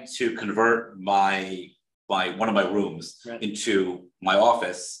trying to convert one of my rooms into my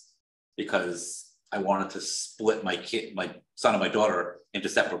office because I wanted to split my son and my daughter into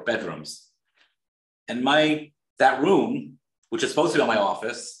separate bedrooms. And that room, which is supposed to be my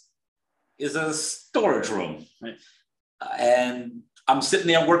office, is a storage room. Right. And I'm sitting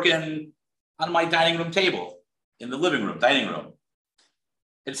there working on my dining room table in the living room, dining room.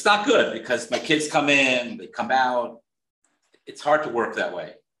 It's not good because my kids come in, they come out. It's hard to work that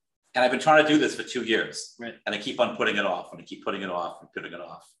way. And I've been trying to do this for 2 years. Right. And I keep on putting it off, and I keep putting it off and putting it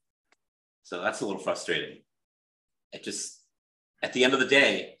off. So that's a little frustrating. it just, at the end of the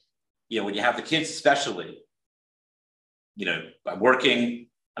day, when you have the kids, especially, I'm working,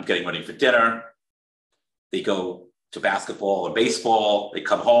 I'm getting ready for dinner. They go to basketball or baseball. They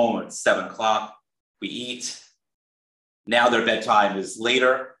come home at 7:00. We eat. Now their bedtime is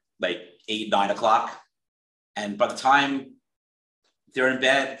later, like 8, 9 o'clock. And by the time they're in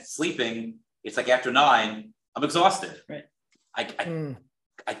bed sleeping, it's like after 9, I'm exhausted. Right.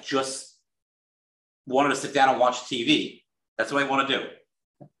 I just wanted to sit down and watch TV. That's what I want to do.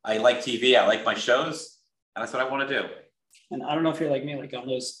 I like TV. I like my shows. And that's what I want to do. And I don't know if you're like me, like on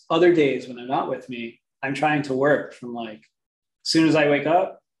those other days when they're not with me, I'm trying to work from like as soon as I wake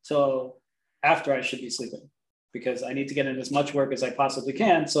up till after I should be sleeping, because I need to get in as much work as I possibly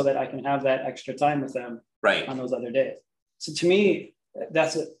can so that I can have that extra time with them right on those other days. So to me,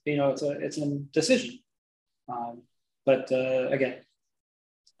 that's it. It's a decision. But again,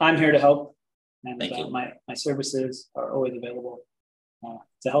 I'm here to help, and my services are always available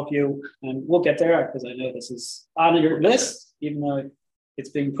to help you, and we'll get there because I know this is on your list, even though it's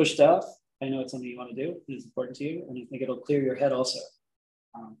being pushed off. I know it's something you want to do and it's important to you, and I think it'll clear your head also,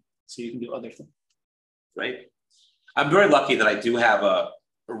 so you can do other things. Right. I'm very lucky that I do have a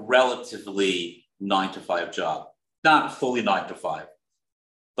relatively 9-to-5 job, not fully 9 to 5,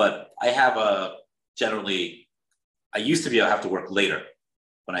 but I have I used to have to work later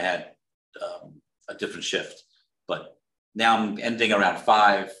when I had a different shift, but now I'm ending around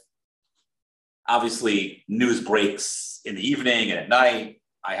 5. Obviously, news breaks in the evening and at night.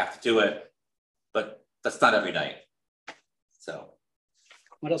 I have to do it, but that's not every night. So,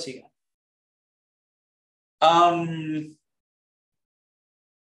 what else you got?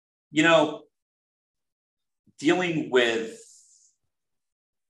 Dealing with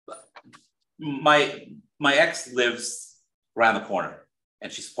my ex lives around the corner,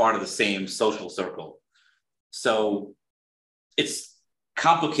 and she's part of the same social circle. So it's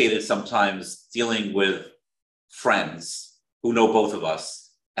complicated sometimes dealing with friends who know both of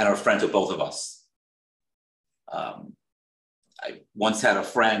us and are friends with both of us. I once had a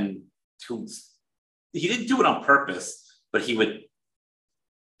friend he didn't do it on purpose, but he would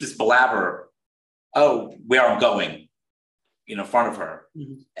just blabber, where I'm going, in front of her.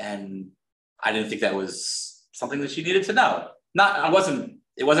 Mm-hmm. And I didn't think that was something that she needed to know. It wasn't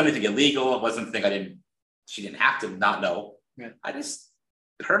anything illegal. It wasn't anything she didn't have to not know. Right.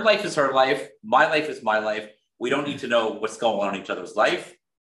 Her life is her life. My life is my life. We don't need to know what's going on in each other's life.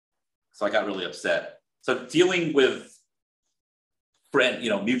 So I got really upset. So dealing with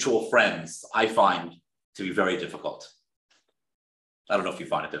mutual friends, I find to be very difficult. I don't know if you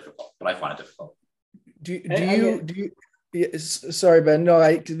find it difficult, but I find it difficult. Sorry, Ben. No,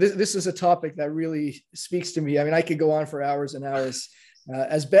 this is a topic that really speaks to me. I mean, I could go on for hours and hours,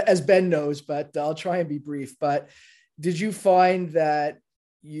 as Ben knows, but I'll try and be brief. But did you find that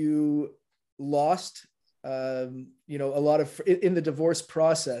you lost, a lot of in the divorce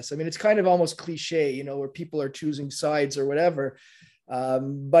process? I mean, it's kind of almost cliche, where people are choosing sides or whatever.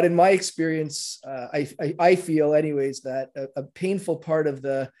 But in my experience, I feel anyways that a painful part of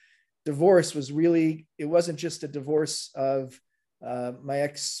the divorce was really, it wasn't just a divorce of my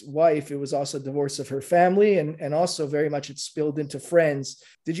ex-wife, it was also a divorce of her family, and also very much it spilled into friends.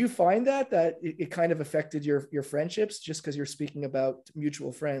 Did you find that it kind of affected your friendships, just because you're speaking about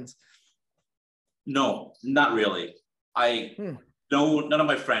mutual friends? No, not really. No, none of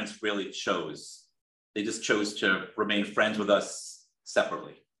my friends really chose. They just chose to remain friends with us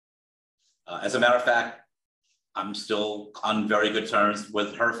separately. As a matter of fact, I'm still on very good terms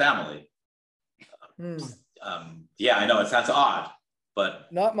with her family. Yeah, I know it sounds odd,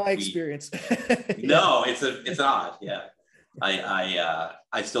 but not my experience. No, it's odd. Yeah,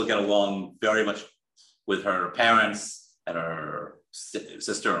 I still get along very much with her parents and her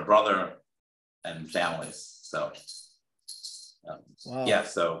sister and brother and families. So wow. Yeah.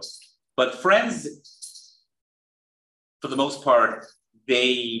 So, but friends, for the most part,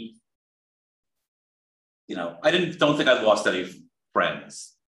 they. I don't think I lost any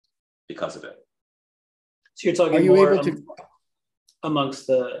friends because of it. So you're talking more amongst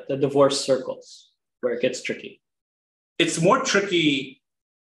the divorce circles where it gets tricky. It's more tricky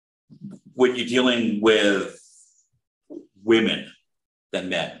when you're dealing with women than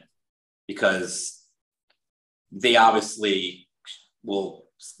men, because they obviously will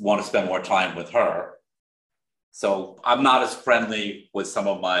want to spend more time with her. So I'm not as friendly with some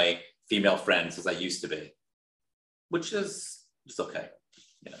of my female friends as I used to be, which is okay.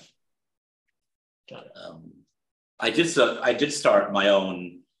 Got it. I did start my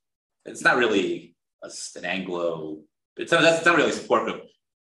own. It's not really an Anglo. That's not really a support group.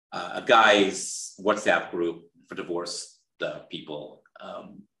 A guy's WhatsApp group for divorced people.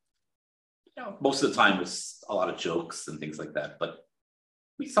 Most of the time it's a lot of jokes and things like that, but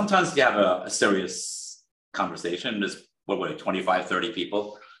we sometimes have a serious conversation. There's 25, 30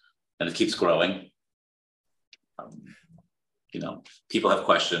 people, and it keeps growing. People have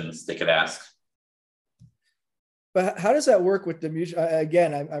questions they could ask. But how does that work with the mutual?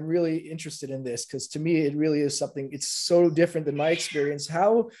 Again, I'm really interested in this because to me, it really is something, it's so different than my experience.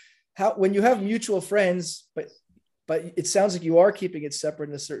 How when you have mutual friends, but it sounds like you are keeping it separate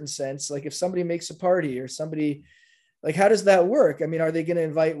in a certain sense. Like if somebody makes a party or somebody, like, how does that work? I mean, are they going to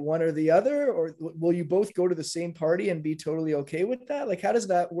invite one or the other, or will you both go to the same party and be totally okay with that? Like, how does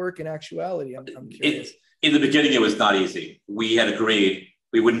that work in actuality? I'm curious. In the beginning, it was not easy. We had agreed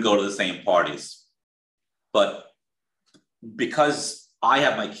we wouldn't go to the same parties, but because I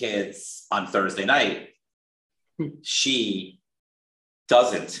have my kids on Thursday night, she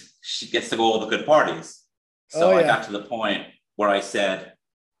doesn't. She gets to go to all the good parties. So I got to the point where I said,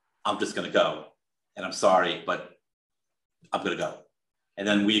 I'm just going to go. And I'm sorry, but I'm going to go. And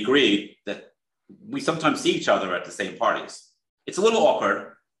then we agreed that we sometimes see each other at the same parties. It's a little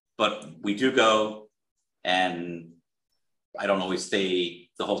awkward, but we do go. And I don't always stay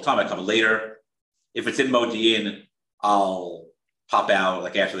the whole time. I come later. If it's in Modi'in, I'll pop out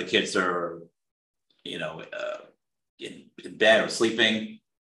like after the kids are, in bed or sleeping.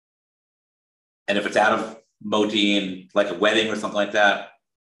 And if it's out of Modi'in, like a wedding or something like that,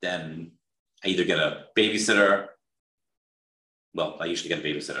 then I either get a babysitter. Well, I usually get a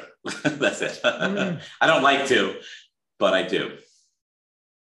babysitter. That's it. I don't like to, but I do.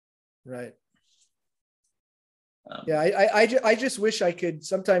 Right. I just wish I could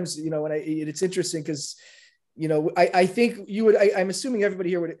sometimes, it's interesting because, I think you would, I'm assuming everybody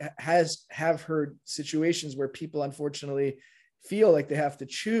here have heard situations where people unfortunately feel like they have to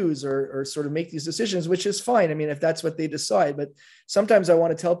choose or sort of make these decisions, which is fine. I mean, if that's what they decide, but sometimes I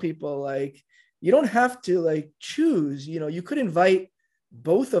want to tell people, like, you don't have to like choose, you could invite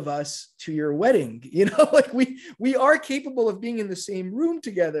both of us to your wedding, like we are capable of being in the same room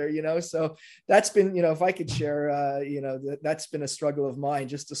together, so that's been, if I could share, that's been a struggle of mine,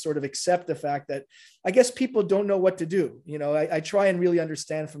 just to sort of accept the fact that I guess people don't know what to do. I try and really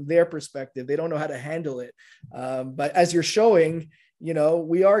understand from their perspective. They don't know how to handle it. But as you're showing,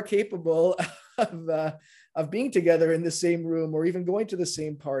 we are capable of being together in the same room or even going to the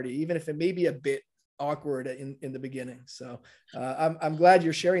same party, even if it may be a bit awkward in the beginning. So I'm glad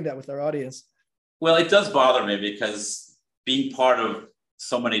you're sharing that with our audience. Well, it does bother me because being part of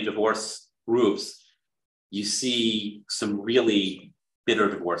so many divorce groups, you see some really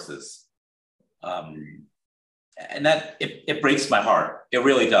bitter divorces. And that it breaks my heart. It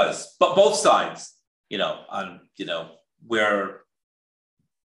really does. But both sides, where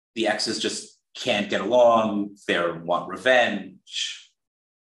the exes just can't get along, they want revenge.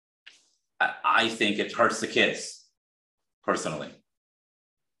 I think it hurts the kids personally.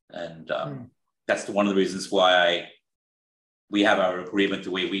 And that's one of the reasons why we have our agreement the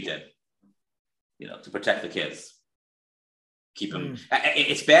way we did, to protect the kids, keep them.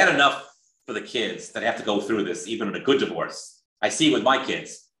 It's bad enough for the kids that have to go through this, even in a good divorce. I see it with my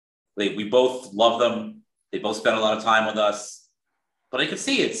kids. We both love them. They both spend a lot of time with us, but I can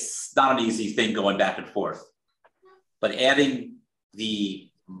see it's not an easy thing going back and forth. But adding the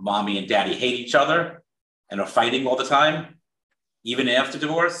mommy and daddy hate each other and are fighting all the time, even after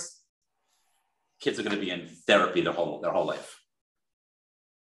divorce, kids are going to be in therapy their whole life.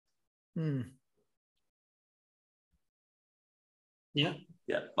 Yeah.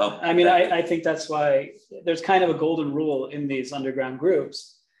 Well, I mean, I think that's why there's kind of a golden rule in these underground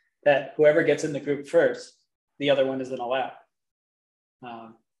groups that whoever gets in the group first, the other one isn't allowed.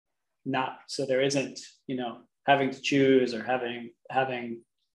 Not so there isn't, having to choose or having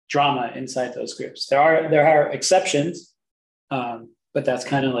drama inside those groups. There are exceptions, but that's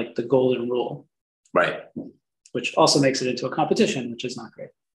kind of like the golden rule, right? Which also makes it into a competition, which is not great.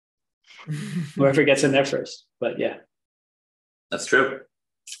 Whoever gets in there first, but yeah, that's true.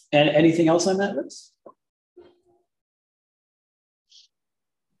 And anything else on that list?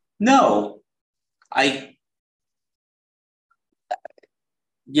 No,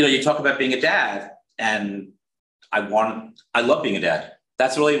 you talk about being a dad, and I love being a dad.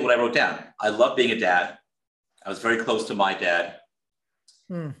 That's really what I wrote down. I love being a dad. I was very close to my dad.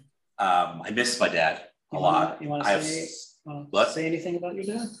 I miss my dad a lot. You want to say anything about your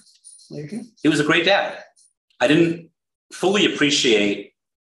dad? He was a great dad. I didn't fully appreciate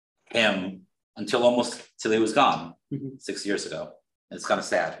him until he was gone 6 years ago. And it's kind of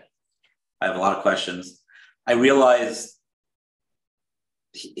sad. I have a lot of questions. I realized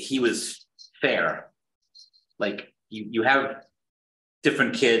he was fair. like you have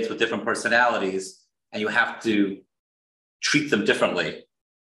different kids with different personalities, and you have to treat them differently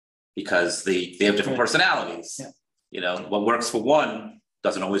because they have different personalities. Yeah. You know, what works for one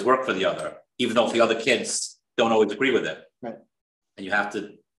doesn't always work for the other, even though the other kids don't always agree with it. Right. And you have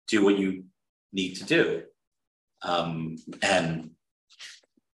to do what you need to do. And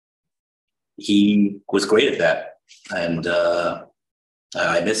he was great at that. And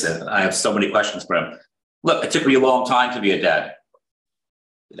I miss it. I have so many questions for him. Look, it took me a long time to be a dad.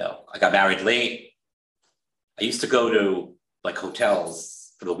 You know, I got married late. I used to go to like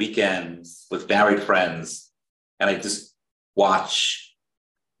hotels for the weekends with married friends, and I just watch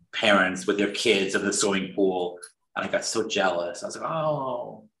parents with their kids in the swimming pool. And I got so jealous. I was like,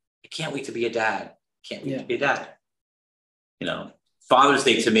 oh, I can't wait to be a dad. Can't wait to be a dad. You know, Father's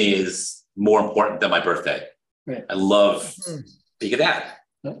Day to me is more important than my birthday. Right. I love being a dad.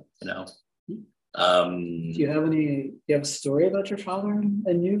 Yeah. You know. Do you have a story about your father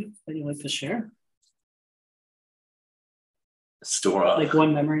and you that you like to share? Like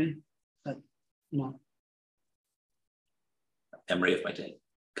one memory that, memory of my day.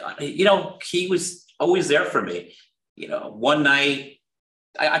 God, you know, he was always there for me. You know, one night,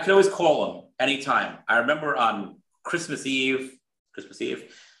 I could always call him anytime. I remember on Christmas Eve,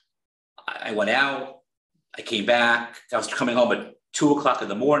 I went out, I came back, I was coming home at 2:00 in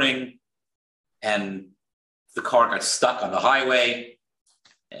the morning, and the car got stuck on the highway.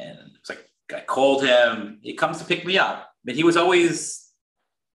 And it was like, I called him, he comes to pick me up. But he was always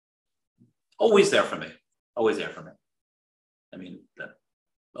there for me, always there for me. I mean,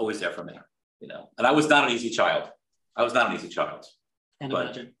 always there for me, you know. And I was not an easy child. Can't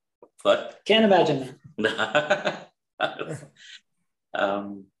imagine. But can't imagine that.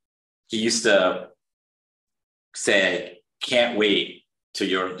 He used to say, can't wait till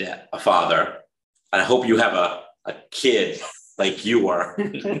you're a father. And I hope you have a kid like you were.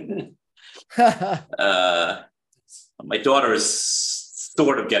 My daughter is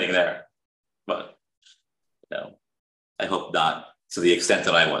sort of getting there, but you know, I hope not to the extent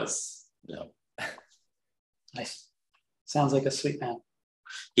that I was. You know. Nice. Sounds like a sweet man.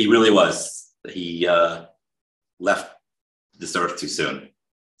 He really was. He left this earth too soon.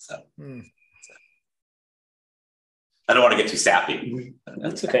 So I don't want to get too sappy.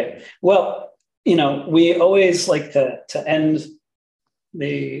 That's okay. Well, you know, we always like to end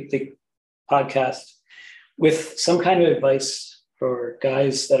the podcast with some kind of advice for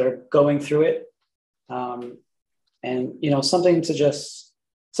guys that are going through it. And, you know, some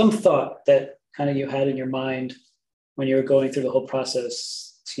thought that kind of you had in your mind when you were going through the whole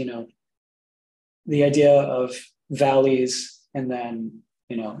process, you know, the idea of valleys and then,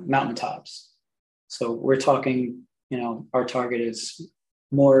 you know, mountaintops. So we're talking, you know, our target is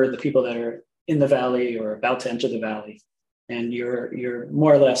more the people that are in the valley or about to enter the valley. And you're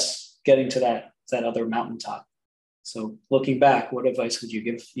more or less getting to that other mountaintop. So looking back, what advice would you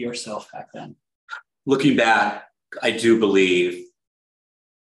give yourself back then? Looking back, I do believe,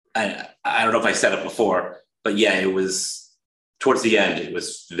 I don't know if I said it before, but yeah, it was towards the end, it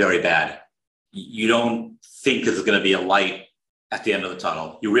was very bad. You don't think there's going to be a light at the end of the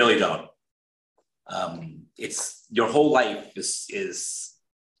tunnel. You really don't. It's your whole life is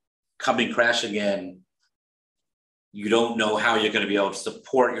coming crashing in. You don't know how you're going to be able to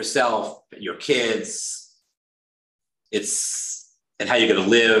support yourself, your kids. And how you're going to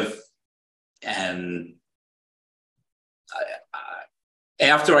live. And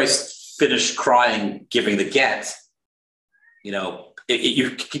after I finished crying, giving the get, you know,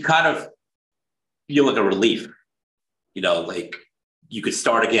 you kind of feel like a relief, you know, like you could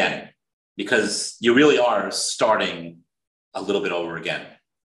start again because you really are starting a little bit over again.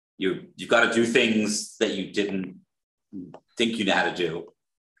 You've got to do things that you didn't think you know how to do.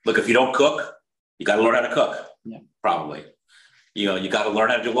 Look, if you don't cook, you got to learn how to cook. Yeah. Probably. You know, you got to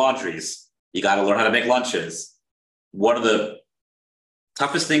learn how to do laundries. You got to learn how to make lunches. One of the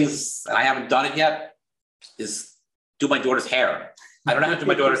toughest things, and I haven't done it yet, is do my daughter's hair. I don't know how to do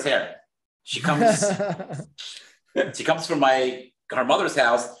my daughter's hair. She comes from her mother's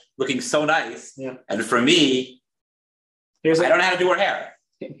house looking so nice. Yeah. And for me, I don't know how to do her hair.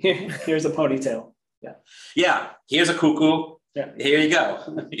 Here's a ponytail. Yeah. Yeah. Here's a cuckoo. Yeah. Here you go.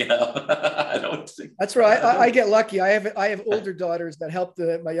 You know, I don't think that's right. I get lucky. I have older daughters that help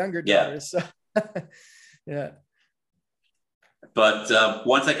my younger daughters. So. Yeah. But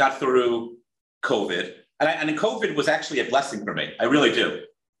once I got through COVID, and COVID was actually a blessing for me. I really do.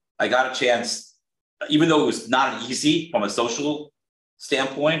 I got a chance, even though it was not easy from a social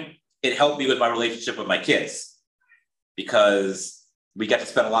standpoint, it helped me with my relationship with my kids because we get to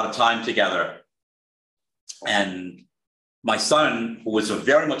spend a lot of time together. And my son, who was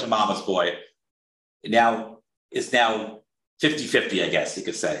very much a mama's boy, is now 50-50, I guess you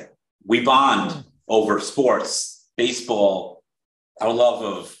could say. We bond over sports, baseball, our love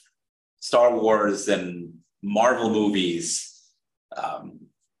of Star Wars and Marvel movies.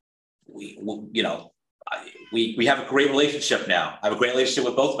 We have a great relationship now. I have a great relationship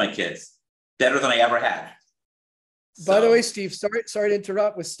with both my kids, better than I ever had. By the way, Steve, sorry to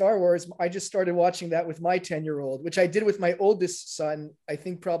interrupt with Star Wars. I just started watching that with my 10-year-old, which I did with my oldest son, I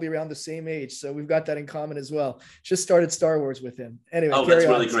think probably around the same age. So we've got that in common as well. Just started Star Wars with him. Anyway, that's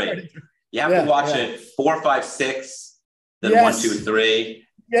really great. You have to watch it 4, 5, 6, then 1, 2, 3.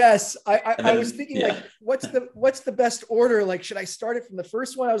 Yes, I was thinking like, what's the best order? Like, should I start it from the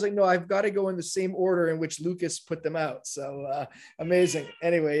first one? I was like, no, I've got to go in the same order in which Lucas put them out. So amazing.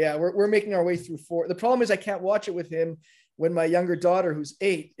 Anyway, yeah, we're making our way through 4. The problem is I can't watch it with him when my younger daughter, who's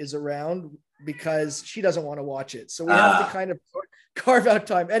 8, is around because she doesn't want to watch it. So we have to kind of carve out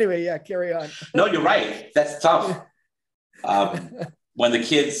time. Anyway, yeah, carry on. No, you're right. That's tough. When the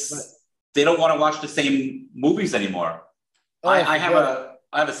kids, they don't want to watch the same movies annianymore. I have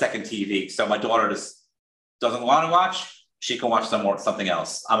a second TV, so my daughter just doesn't want to watch. She can watch something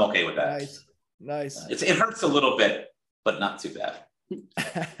else. I'm okay with that. Nice. It hurts a little bit, but not too bad.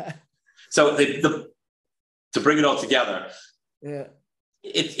 So to bring it all together,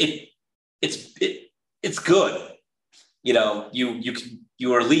 it's good. You know,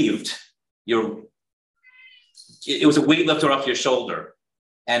 you are relieved. It was a weight lifter off your shoulder,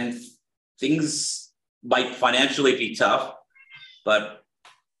 and things might financially be tough, but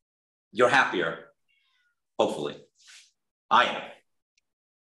you're happier, hopefully. I am.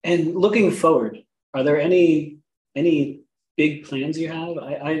 And looking forward, are there any big plans you have?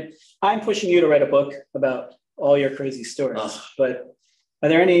 I'm pushing you to write a book about all your crazy stories, but are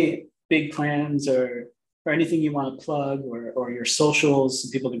there any big plans or anything you want to plug, or your socials so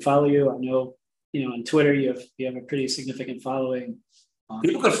people can follow you? I know, on Twitter you have a pretty significant following.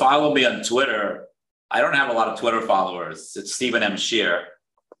 People can follow me on Twitter. I don't have a lot of Twitter followers. It's Stephen M. Scheer.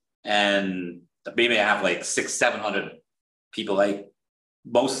 And maybe I have like 600-700 people. I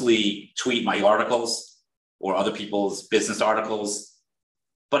mostly tweet my articles or other people's business articles,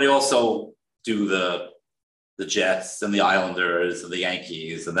 but I also do the Jets and the Islanders and the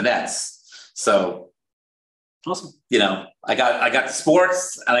Yankees and the Nets. So awesome. I got the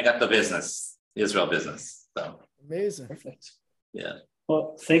sports and I got the business, Israel business. So amazing. Perfect. Yeah.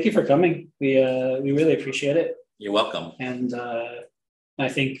 Well, thank you for coming. We really appreciate it. You're welcome. And I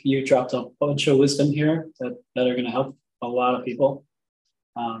think you dropped a bunch of wisdom here that are going to help a lot of people.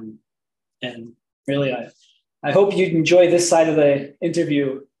 And really, I hope you enjoy this side of the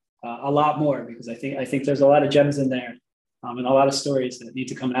interview a lot more, because I think there's a lot of gems in there and a lot of stories that need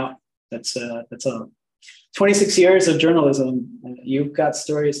to come out. That's 26 years of journalism. You've got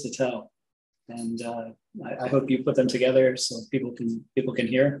stories to tell, and I hope you put them together so people can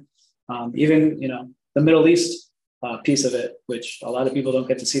hear. Even the Middle East piece of it, which a lot of people don't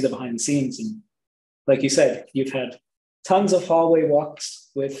get to see the behind the scenes. And like you said, you've had tons of hallway walks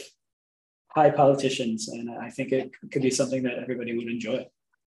with high politicians, and I think it could be something that everybody would enjoy.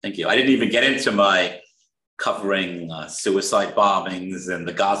 Thank you. I didn't even get into my covering suicide bombings and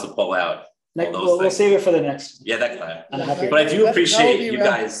the Gaza pullout. We'll save it for the next. Yeah, that kind of. But I do appreciate you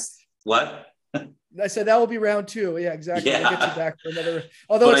guys. What? I said that will be round 2. Yeah, exactly. Yeah. We'll get you back for another.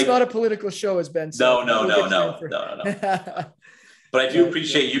 Although it's not a political show, as Ben said. No. But I do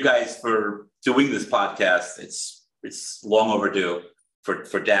appreciate you guys for doing this podcast. It's long overdue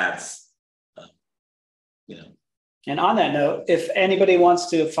for dads. And on that note, if anybody wants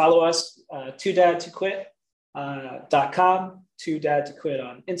to follow us, twodadtoquit.com, twodadtoquit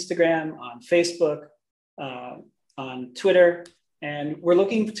on Instagram, on Facebook, on Twitter, and we're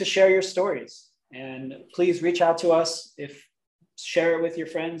looking to share your stories. And please reach out to us. Share it with your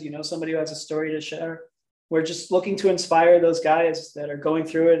friends. Somebody who has a story to share. We're just looking to inspire those guys that are going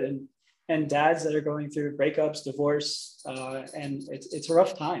through it, and dads that are going through breakups, divorce, and it's a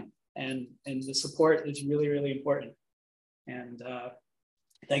rough time. And the support is really, really important. And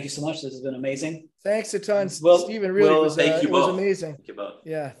thank you so much. This has been amazing. Thanks a ton, Stephen. Really, it was amazing. Thank you both.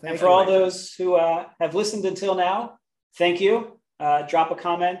 Yeah. And for all those who have listened until now, thank you. Drop a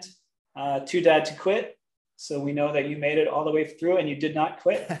comment. Too Dad to Quit, so we know that you made it all the way through and you did not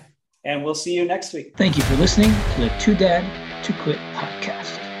quit. And we'll see you next week. Thank you for listening to the Too Dad to Quit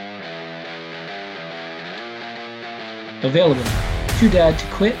podcast. Available at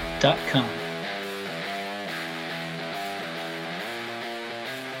twodadtoquit.com.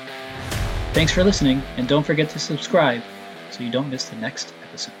 Thanks for listening, and don't forget to subscribe so you don't miss the next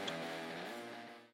episode.